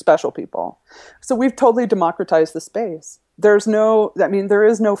 facing the two special people. So we've totally democratized the space. There is no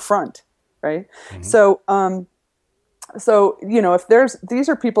front, right? So, if these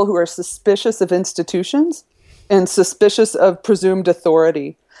are people who are suspicious of institutions and suspicious of presumed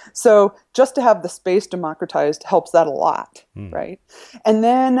authority. So just to have the space democratized helps that a lot, right? And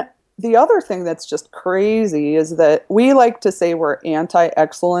then the other thing that's just crazy is that we like to say we're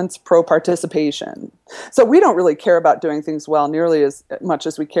anti-excellence, pro-participation. So we don't really care about doing things well nearly as much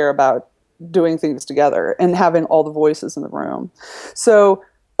as we care about doing things together and having all the voices in the room. So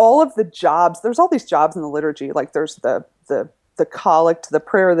all of the jobs, there's all these jobs in the liturgy, like there's the collect, the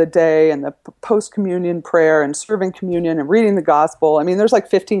prayer of the day, and the post-communion prayer, and serving communion, and reading the gospel. I mean, there's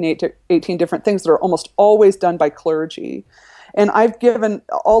like 18 different things that are almost always done by clergy. And I've given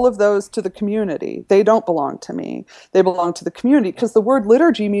all of those to the community. They don't belong to me. They belong to the community, because the word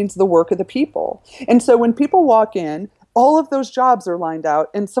liturgy means the work of the people. And so when people walk in, all of those jobs are lined out,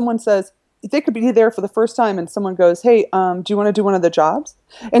 and someone says, they could be there for the first time, and someone goes, hey, do you want to do one of the jobs?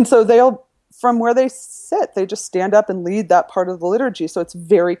 And so they'll, from where they sit, they just stand up and lead that part of the liturgy. So it's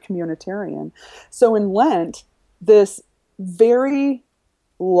very communitarian. So in Lent, this very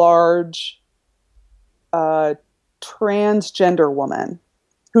large transgender woman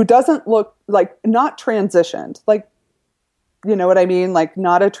who doesn't look like, not transitioned, like, you know what I mean? Like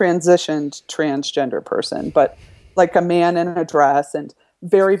not a transitioned transgender person, but like a man in a dress and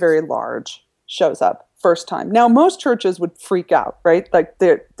very, very large, shows up first time. Now, most churches would freak out, right? Like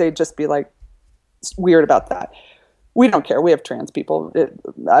they'd just be like weird about that. We don't care. We have trans people.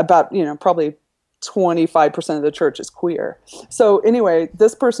 Probably 25% of the church is queer. So anyway,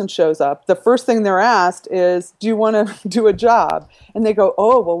 this person shows up. The first thing they're asked is, do you want to do a job? And they go,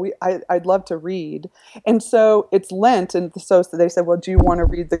 oh, well, I'd love to read. And so it's Lent. And so they said, well, do you want to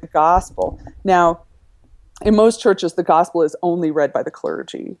read the gospel? Now, in most churches, the gospel is only read by the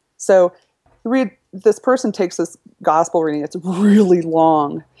clergy. So this person takes this gospel reading. It's really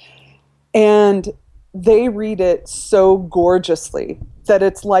long. And they read it so gorgeously that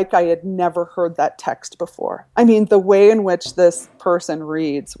it's like I had never heard that text before. I mean, the way in which this person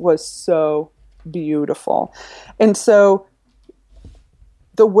reads was so beautiful. And so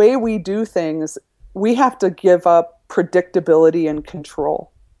the way we do things, we have to give up predictability and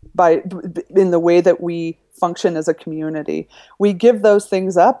control in the way that we function as a community. We give those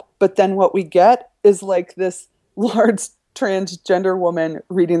things up, but then what we get is like this large transgender woman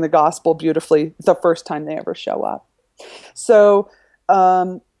reading the gospel beautifully the first time they ever show up. So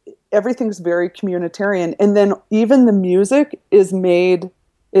everything's very communitarian. And then even the music is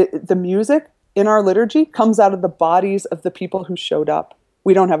the music in our liturgy comes out of the bodies of the people who showed up.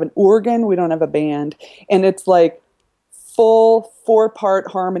 We don't have an organ, we don't have a band. And it's like full 4-part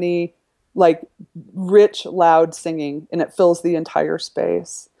harmony, like rich, loud singing, and it fills the entire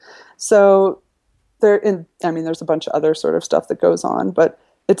space. So there's a bunch of other sort of stuff that goes on, but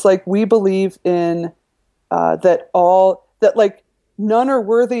it's like we believe in that none are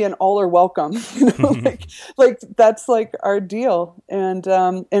worthy and all are welcome. like that's like our deal, and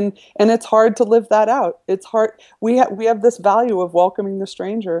it's hard to live that out. It's hard. We have this value of welcoming the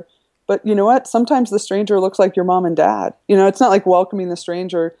stranger, but you know what? Sometimes the stranger looks like your mom and dad. It's not like welcoming the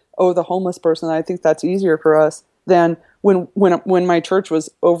stranger. Oh, the homeless person. I think that's easier for us than when my church was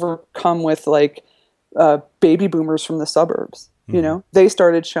overcome with like baby boomers from the suburbs. They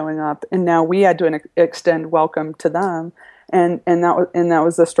started showing up, and now we had to extend welcome to them, and that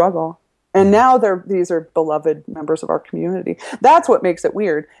was the struggle. And now these are beloved members of our community. That's what makes it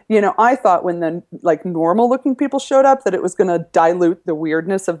weird. I thought when the like normal looking people showed up that it was going to dilute the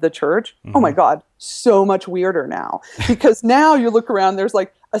weirdness of the church. Oh my God, so much weirder now, because now you look around, there's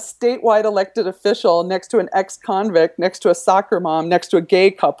like a statewide elected official next to an ex-convict, next to a soccer mom, next to a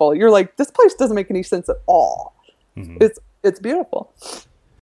gay couple. You're like, this place doesn't make any sense at all. Mm-hmm. It's beautiful.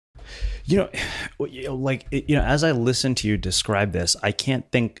 As I listen to you describe this, I can't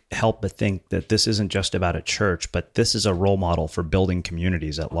help but think that this isn't just about a church, but this is a role model for building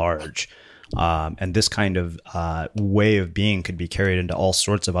communities at large. And this kind of way of being could be carried into all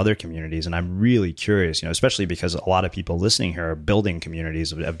sorts of other communities. And I'm really curious, especially because a lot of people listening here are building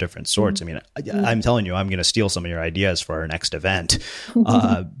communities of different sorts. Mm-hmm. I mean, I'm telling you, I'm going to steal some of your ideas for our next event.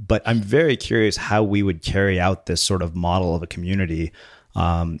 But I'm very curious how we would carry out this sort of model of a community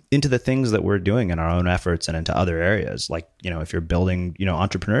into the things that we're doing in our own efforts and into other areas. Like, if you're building,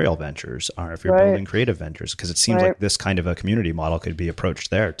 entrepreneurial ventures, or if you're building creative ventures, because it seems like this kind of a community model could be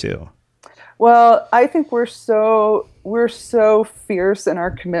approached there too. Well, I think we're so fierce in our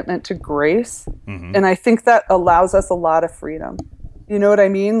commitment to grace. Mm-hmm. And I think that allows us a lot of freedom. You know what I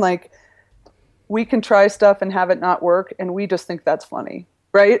mean? Like, we can try stuff and have it not work, and we just think that's funny,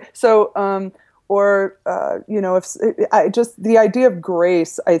 right? So, if the idea of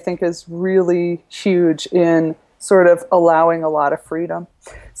grace, I think, is really huge in sort of allowing a lot of freedom.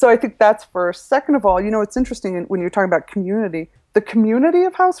 So I think that's first. Second of all, it's interesting when you're talking about community. The community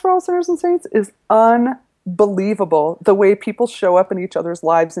of House for All Sinners and Saints is unbelievable. The way people show up in each other's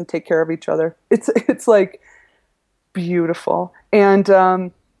lives and take care of each other. It's like beautiful. And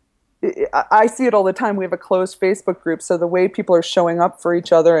I see it all the time. We have a closed Facebook group. So the way people are showing up for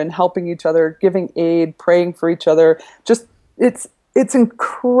each other and helping each other, giving aid, praying for each other, just it's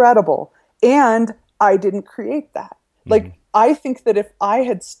incredible. And I didn't create that. Mm-hmm. Like, I think that if I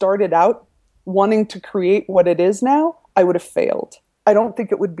had started out wanting to create what it is now, I would have failed. I don't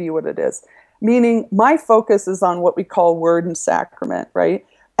think it would be what it is. Meaning, my focus is on what we call word and sacrament, right?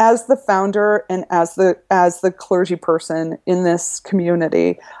 As the founder and as the clergy person in this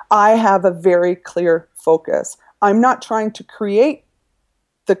community, I have a very clear focus. I'm not trying to create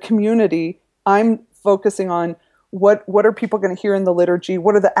the community. I'm focusing on what are people going to hear in the liturgy?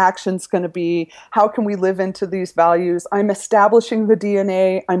 What are the actions going to be? How can we live into these values? I'm establishing the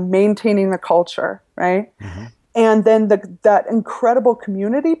DNA. I'm maintaining the culture, right? Mm-hmm. And then that incredible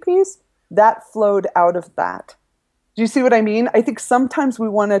community piece, that flowed out of that. Do you see what I mean? I think sometimes we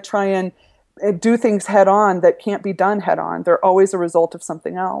want to try and do things head on that can't be done head on. They're always a result of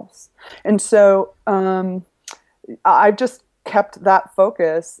something else. And so I've just kept that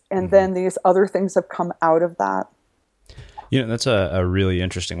focus, and then these other things have come out of that. That's a really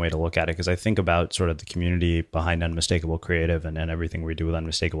interesting way to look at it, because I think about sort of the community behind Unmistakable Creative and everything we do with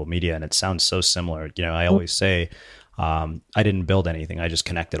Unmistakable Media, and it sounds so similar. I always say, I didn't build anything. I just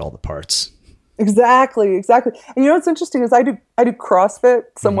connected all the parts. Exactly. And what's interesting is I do CrossFit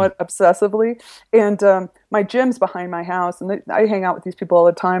somewhat obsessively, and my gym's behind my house, and I hang out with these people all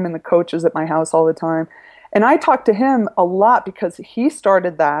the time, and the coach is at my house all the time. And I talk to him a lot because he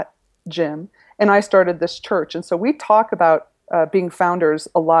started that gym, and I started this church. And so we talk about being founders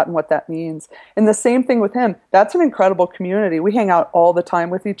a lot and what that means. And the same thing with him. That's an incredible community. We hang out all the time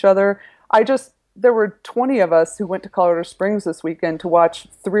with each other. There were 20 of us who went to Colorado Springs this weekend to watch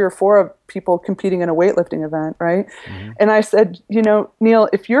 3 or 4 of people competing in a weightlifting event, right? Mm-hmm. And I said, Neil,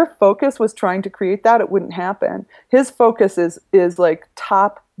 if your focus was trying to create that, it wouldn't happen. His focus is like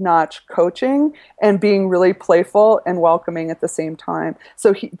top-notch coaching and being really playful and welcoming at the same time.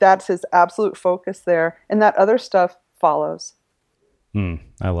 So that's his absolute focus there. And that other stuff follows.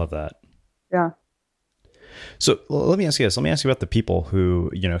 I love that. Yeah. So let me ask you this. Let me ask you about the people who,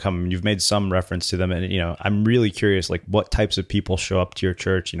 come. You've made some reference to them, and I'm really curious, like, what types of people show up to your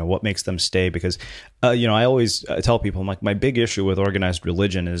church? What makes them stay? Because, I always tell people, I'm like, my big issue with organized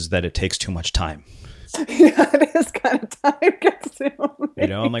religion is that it takes too much time. Yeah, it is kind of time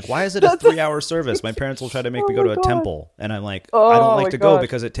consuming. I'm like, why is it a 3-hour service? My parents will try to make me go to a temple, and I'm like, I don't like to go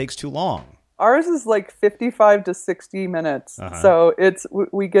because it takes too long. Ours is like 55 to 60 minutes. Uh-huh. So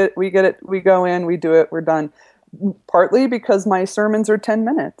we get it. We go in, we do it, we're done. Partly because my sermons are 10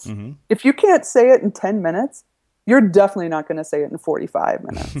 minutes. Mm-hmm. If you can't say it in 10 minutes, you're definitely not going to say it in 45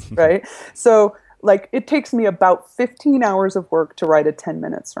 minutes, right? So like, it takes me about 15 hours of work to write a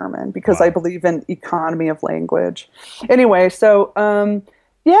 10-minute sermon because I believe in economy of language. Anyway, so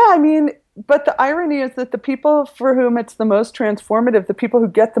but the irony is that the people for whom it's the most transformative, the people who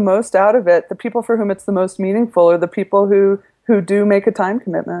get the most out of it, the people for whom it's the most meaningful are the people who do make a time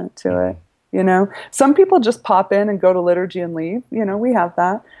commitment to it. Some people just pop in and go to liturgy and leave. We have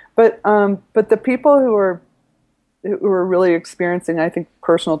that. But the people who are really experiencing, I think,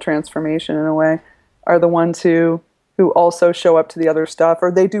 personal transformation in a way are the ones who also show up to the other stuff,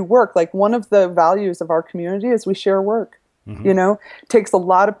 or they do work. Like, one of the values of our community is we share work. You know, it takes a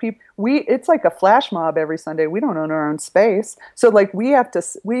lot of people. It's like a flash mob every Sunday. We don't own our own space. So like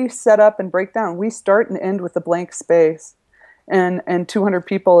we set up and break down. We start and end with a blank space and 200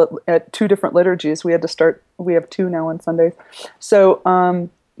 people at 2 different liturgies. We have 2 now on Sundays. So,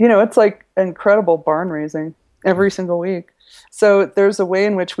 you know, it's like incredible barn raising every single week. So there's a way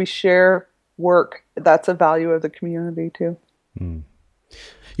in which we share work. That's a value of the community too. Mm.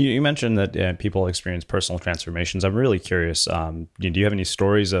 You mentioned that people experience personal transformations. I'm really curious. Do you have any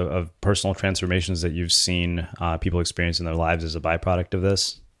stories of personal transformations that you've seen people experience in their lives as a byproduct of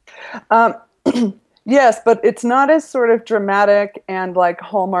this? Yes, but it's not as sort of dramatic and like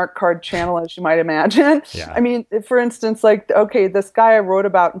Hallmark card channel as you might imagine. Yeah. I mean, for instance, like, okay, this guy I wrote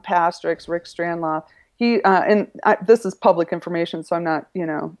about in Pastrix, Rick Strandloff, this is public information, so I'm not,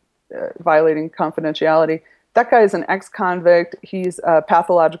 violating confidentiality. That guy is an ex-convict. He's a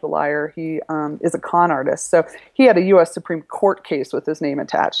pathological liar. He is a con artist. So he had a U.S. Supreme Court case with his name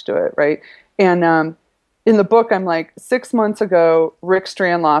attached to it, right? And in the book, I'm like, 6 months ago, Rick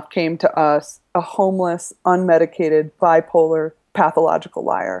Strandloff came to us, a homeless, unmedicated, bipolar, pathological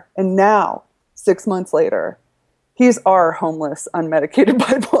liar. And now, 6 months later, he's our homeless, unmedicated,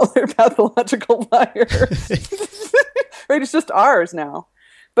 bipolar, pathological liar. Right? It's just ours now.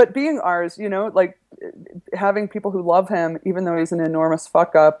 But being ours, like having people who love him, even though he's an enormous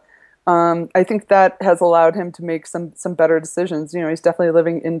fuck up, I think that has allowed him to make some better decisions. He's definitely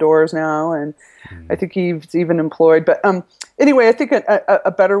living indoors now, and I think he's even employed. But anyway, I think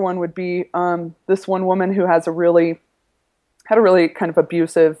a better one would be this one woman who had a really kind of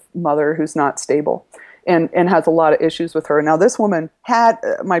abusive mother who's not stable. And has a lot of issues with her. Now, this woman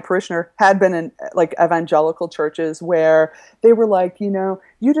my parishioner had been in like evangelical churches where they were like,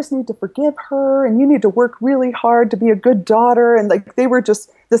 you just need to forgive her and you need to work really hard to be a good daughter. And like, they were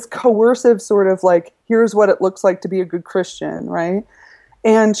just this coercive sort of like, here's what it looks like to be a good Christian, right?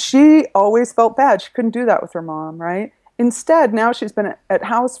 And she always felt bad. She couldn't do that with her mom, right? Instead, now she's been at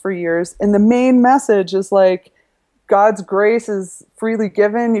house for years. And the main message is like, God's grace is freely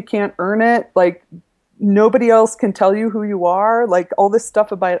given. You can't earn it. Like, nobody else can tell you who you are. Like all this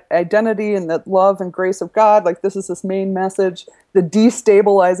stuff about identity and the love and grace of God. Like this is this main message, the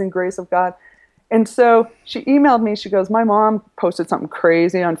destabilizing grace of God. And so she emailed me. She goes, my mom posted something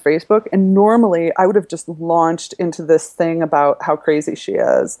crazy on Facebook. And normally I would have just launched into this thing about how crazy she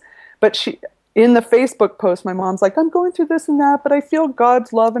is. But in the Facebook post, my mom's like, I'm going through this and that, but I feel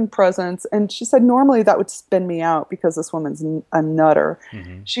God's love and presence. And she said, normally that would spin me out because this woman's a nutter.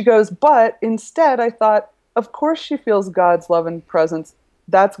 Mm-hmm. She goes, but instead I thought, of course she feels God's love and presence.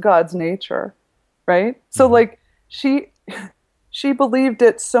 That's God's nature, right? Mm-hmm. So like she believed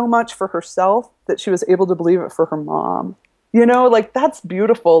it so much for herself that she was able to believe it for her mom. Like that's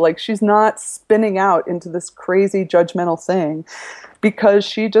beautiful. Like she's not spinning out into this crazy judgmental thing because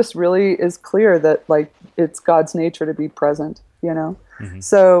she just really is clear that like it's God's nature to be present, Mm-hmm.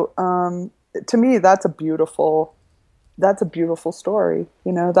 So to me, that's a beautiful story.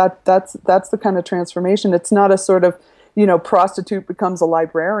 That's the kind of transformation. It's not a sort of, prostitute becomes a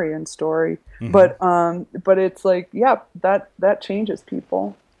librarian story, mm-hmm. but it's like, yeah, that changes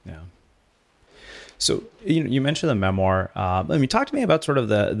people. Yeah. So you mentioned the memoir. Talk to me about sort of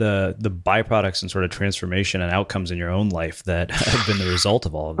the byproducts and sort of transformation and outcomes in your own life that have been the result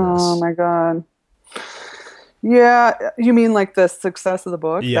of all of this. Oh my God. Yeah, you mean like the success of the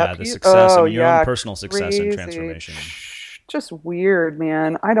book? Yeah, the success. Your own personal success and transformation. Just weird,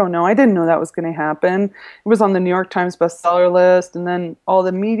 man. I don't know. I didn't know that was going to happen. It was on the New York Times bestseller list, and then all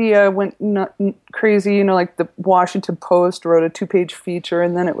the media went crazy. Like the Washington Post wrote a 2-page feature,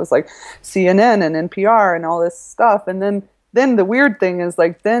 and then it was like CNN and NPR and all this stuff. And then the weird thing is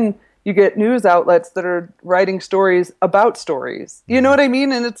like then you get news outlets that are writing stories about stories. You know what I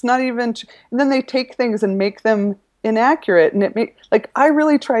mean? And it's not even. And then they take things and make them inaccurate, and I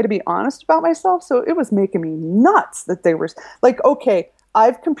really try to be honest about myself, so it was making me nuts that they were like, okay,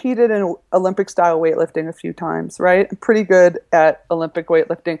 I've competed in Olympic style weightlifting a few times, right? I'm pretty good at Olympic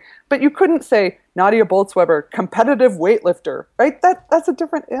weightlifting, but you couldn't say Nadia Bolz-Weber, competitive weightlifter, right? That's a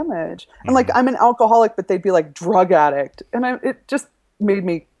different image. Mm-hmm. And like I'm an alcoholic, but they'd be like drug addict, and it just made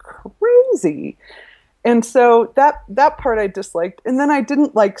me crazy. And so that part I disliked, and then I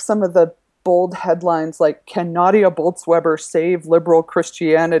didn't like some of the bold headlines like, can Nadia Bolz-Weber save liberal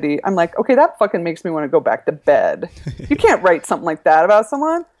Christianity? I'm like, okay, that fucking makes me want to go back to bed. You can't write something like that about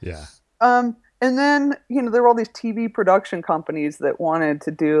someone. Yeah. And then, there were all these TV production companies that wanted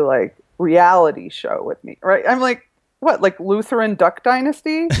to do like reality show with me, right? I'm like, what, like Lutheran Duck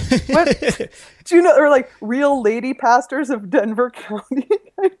Dynasty? What? Do you know, or like Real Lady Pastors of Denver County?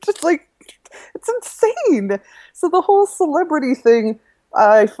 I'm just like, It's insane. So the whole celebrity thing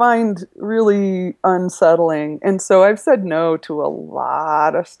I find really unsettling. And so I've said no to a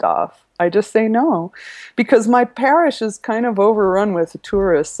lot of stuff. I just say no because my parish is kind of overrun with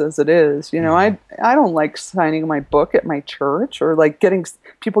tourists as it is. You know, I don't like signing my book at my church or like getting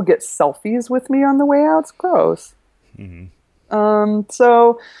people get selfies with me on the way out. It's gross.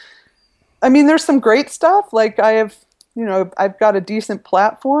 So, I mean, there's some great stuff. Like I've got a decent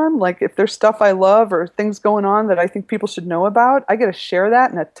platform. Like if there's stuff I love or things going on that I think people should know about, I get to share that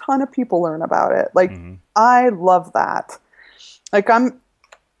and a ton of people learn about it. Like I love that. Like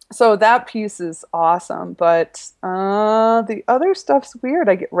so that piece is awesome. But the other stuff's weird.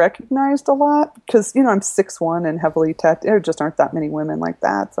 I get recognized a lot because, you know, I'm 6'1" and heavily tattooed. There just aren't that many women like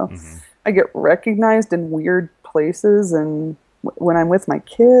that. So I get recognized in weird places and when I'm with my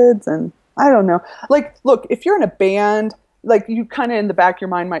kids and I don't know. Like, look, if you're in a band, like you kind of in the back of your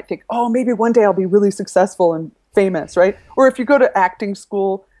mind might think, oh, maybe one day I'll be really successful and famous, right? Or if you go to acting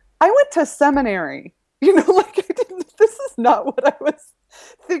school, I went to seminary, you know, like this is not what I was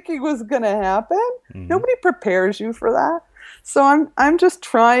thinking was going to happen. Nobody prepares you for that. So I'm just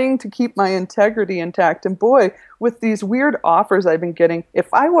trying to keep my integrity intact. And boy, with these weird offers I've been getting,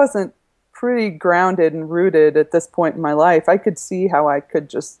 if I wasn't pretty grounded and rooted at this point in my life, I could see how I could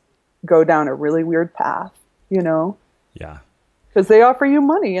just go down a really weird path, you know? Yeah. Because they offer you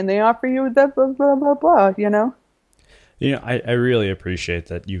money and they offer you the blah, blah, blah, blah, you know? You know, I really appreciate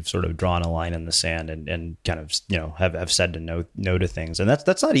that you've sort of drawn a line in the sand and kind of, you know, have said to no to things. And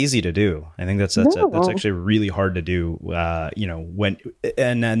that's not easy to do. I think that's actually really hard to do, you know,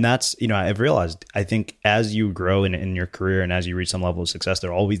 and that's, you know, I've realized, I think as you grow in your career and as you reach some level of success, there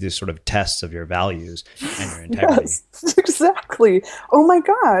are always these sort of tests of your values and your integrity. Yes, exactly. Oh my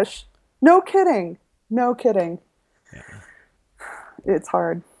gosh. No kidding. Yeah. It's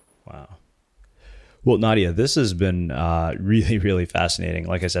hard. Wow. Well, Nadia, this has been really, really fascinating.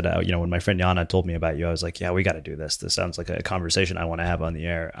 Like I said, you know, when my friend Yana told me about you, I was like, yeah, we got to do this. This sounds like a conversation I want to have on the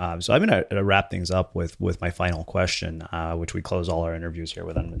air. So I'm going to wrap things up with my final question, which we close all our interviews here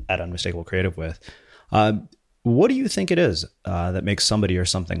at Unmistakable Creative with. What do you think it is that makes somebody or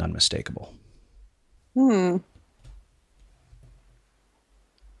something unmistakable?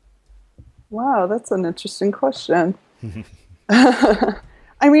 Wow, that's an interesting question.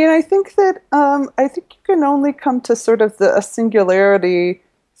 I mean, I think that I think you can only come to sort of a singularity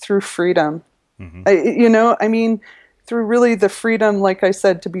through freedom. You know, I mean, through really the freedom, like I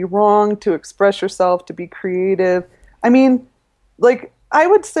said, to be wrong, to express yourself, to be creative. I mean, like I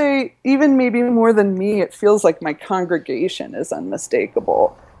would say, even maybe more than me, it feels like my congregation is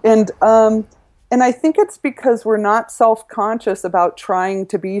unmistakable, and I think it's because we're not self-conscious about trying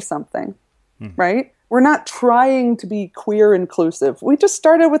to be something, right? We're not trying to be queer inclusive. We just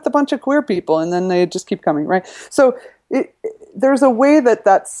started with a bunch of queer people and then they just keep coming, right? So there's a way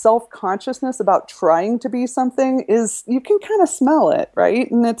that self-consciousness about trying to be something is, you can kind of smell it, right?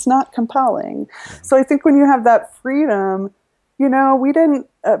 And it's not compelling. So I think when you have that freedom, you know, we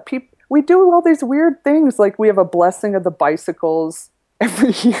do all these weird things. Like we have a blessing of the bicycles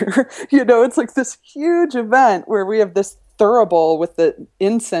every year. You know, it's like this huge event where we have this thurible with the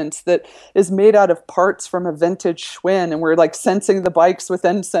incense that is made out of parts from a vintage Schwinn, and we're like censing the bikes with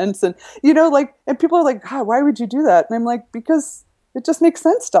incense, and you know, like, and people are like, God, why would you do that? And I'm like, because it just makes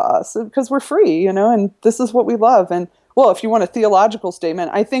sense to us, because we're free, you know, and this is what we love. And well, if you want a theological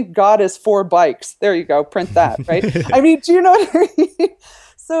statement, I think God is for bikes. There you go, print that, right? I mean, do you know what I mean?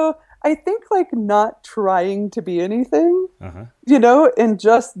 So I think like not trying to be anything, you know, and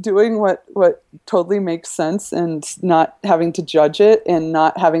just doing what totally makes sense and not having to judge it and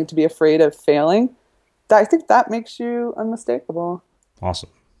not having to be afraid of failing. I think that makes you unmistakable.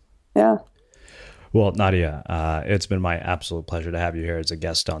 Awesome. Yeah. Well, Nadia, it's been my absolute pleasure to have you here as a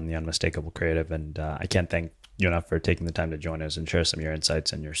guest on the Unmistakable Creative. And I can't thank you enough for taking the time to join us and share some of your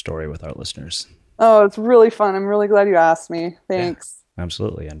insights and your story with our listeners. Oh, it's really fun. I'm really glad you asked me. Thanks. Yeah.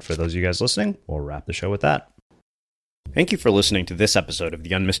 Absolutely. And for those of you guys listening, we'll wrap the show with that. Thank you for listening to this episode of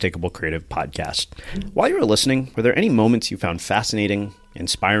the Unmistakable Creative Podcast. While you were listening, were there any moments you found fascinating,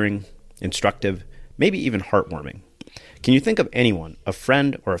 inspiring, instructive, maybe even heartwarming? Can you think of anyone, a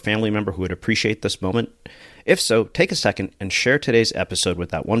friend or a family member who would appreciate this moment? If so, take a second and share today's episode with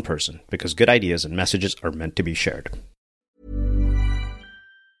that one person, because good ideas and messages are meant to be shared.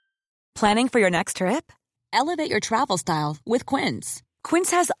 Planning for your next trip? Elevate your travel style with Quince.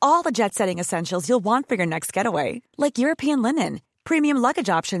 Quince has all the jet-setting essentials you'll want for your next getaway, like European linen, premium luggage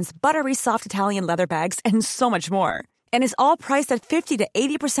options, buttery soft Italian leather bags, and so much more. And is all priced at 50 to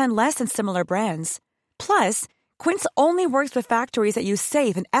 80% less than similar brands. Plus, Quince only works with factories that use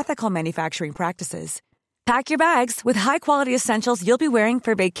safe and ethical manufacturing practices. Pack your bags with high-quality essentials you'll be wearing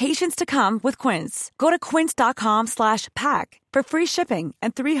for vacations to come with Quince. Go to quince.com/pack for free shipping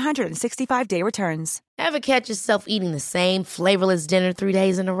and 365-day returns. Ever catch yourself eating the same flavorless dinner 3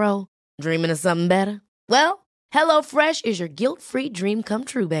 days in a row? Dreaming of something better? Well, HelloFresh is your guilt-free dream come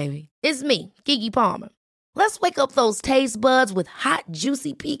true, baby. It's me, Keke Palmer. Let's wake up those taste buds with hot,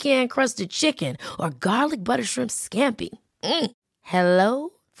 juicy pecan-crusted chicken or garlic butter shrimp scampi. Hello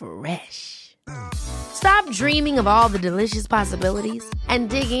Fresh. Stop dreaming of all the delicious possibilities and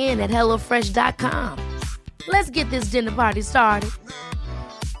dig in at HelloFresh.com. Let's get this dinner party started.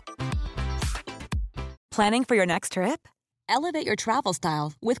 Planning for your next trip? Elevate your travel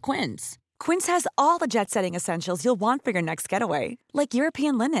style with Quince. Quince has all the jet-setting essentials you'll want for your next getaway, like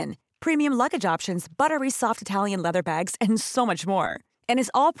European linen, premium luggage options, buttery soft Italian leather bags, and so much more. And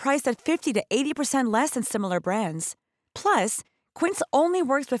is all priced at 50 to 80% less than similar brands. Plus, Quince only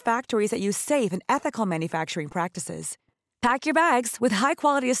works with factories that use safe and ethical manufacturing practices. Pack your bags with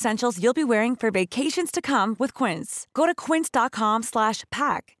high-quality essentials you'll be wearing for vacations to come with Quince. Go to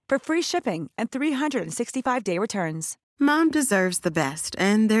quince.com/pack for free shipping and 365-day returns. Mom deserves the best,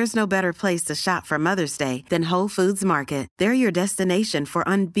 and there's no better place to shop for Mother's Day than Whole Foods Market. They're your destination for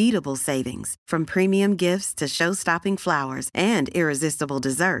unbeatable savings, from premium gifts to show-stopping flowers and irresistible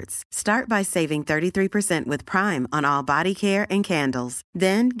desserts. Start by saving 33% with Prime on all body care and candles.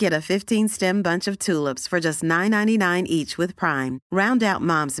 Then get a 15-stem bunch of tulips for just $9.99 each with Prime. Round out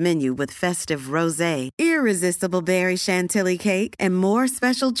Mom's menu with festive rosé, irresistible berry chantilly cake, and more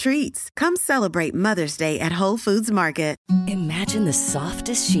special treats. Come celebrate Mother's Day at Whole Foods Market. Imagine the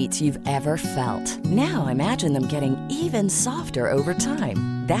softest sheets you've ever felt. Now imagine them getting even softer over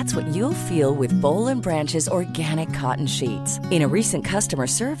time. That's what you'll feel with Boll & Branch's organic cotton sheets. In a recent customer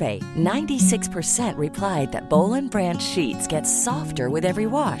survey, 96% replied that Boll & Branch sheets get softer with every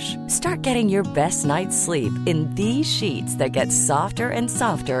wash. Start getting your best night's sleep in these sheets that get softer and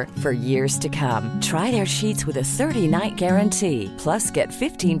softer for years to come. Try their sheets with a 30-night guarantee. Plus, get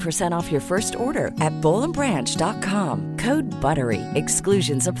 15% off your first order at bollandbranch.com. Code BUTTERY.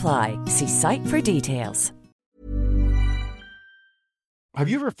 Exclusions apply. See site for details. Have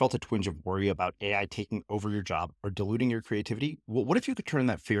you ever felt a twinge of worry about AI taking over your job or diluting your creativity? Well, what if you could turn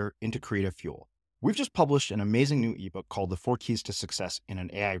that fear into creative fuel? We've just published an amazing new ebook called The 4 Keys to Success in an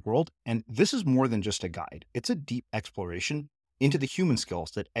AI World, and this is more than just a guide. It's a deep exploration into the human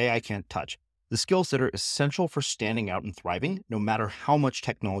skills that AI can't touch, the skills that are essential for standing out and thriving no matter how much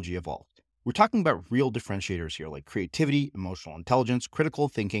technology evolved. We're talking about real differentiators here like creativity, emotional intelligence, critical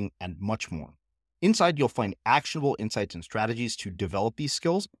thinking, and much more. Inside, you'll find actionable insights and strategies to develop these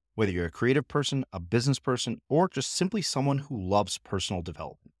skills, whether you're a creative person, a business person, or just simply someone who loves personal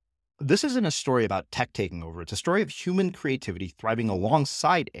development. This isn't a story about tech taking over. It's a story of human creativity thriving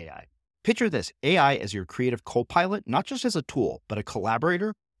alongside AI. Picture this, AI as your creative co-pilot, not just as a tool, but a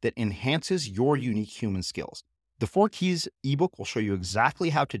collaborator that enhances your unique human skills. The 4 Keys ebook will show you exactly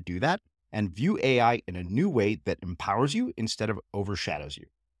how to do that and view AI in a new way that empowers you instead of overshadows you.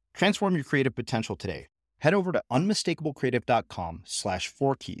 Transform your creative potential today. Head over to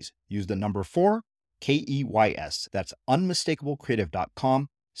unmistakablecreative.com/4keys. Use the number 4, KEYS. That's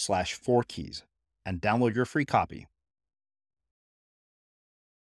unmistakablecreative.com/4keys and download your free copy.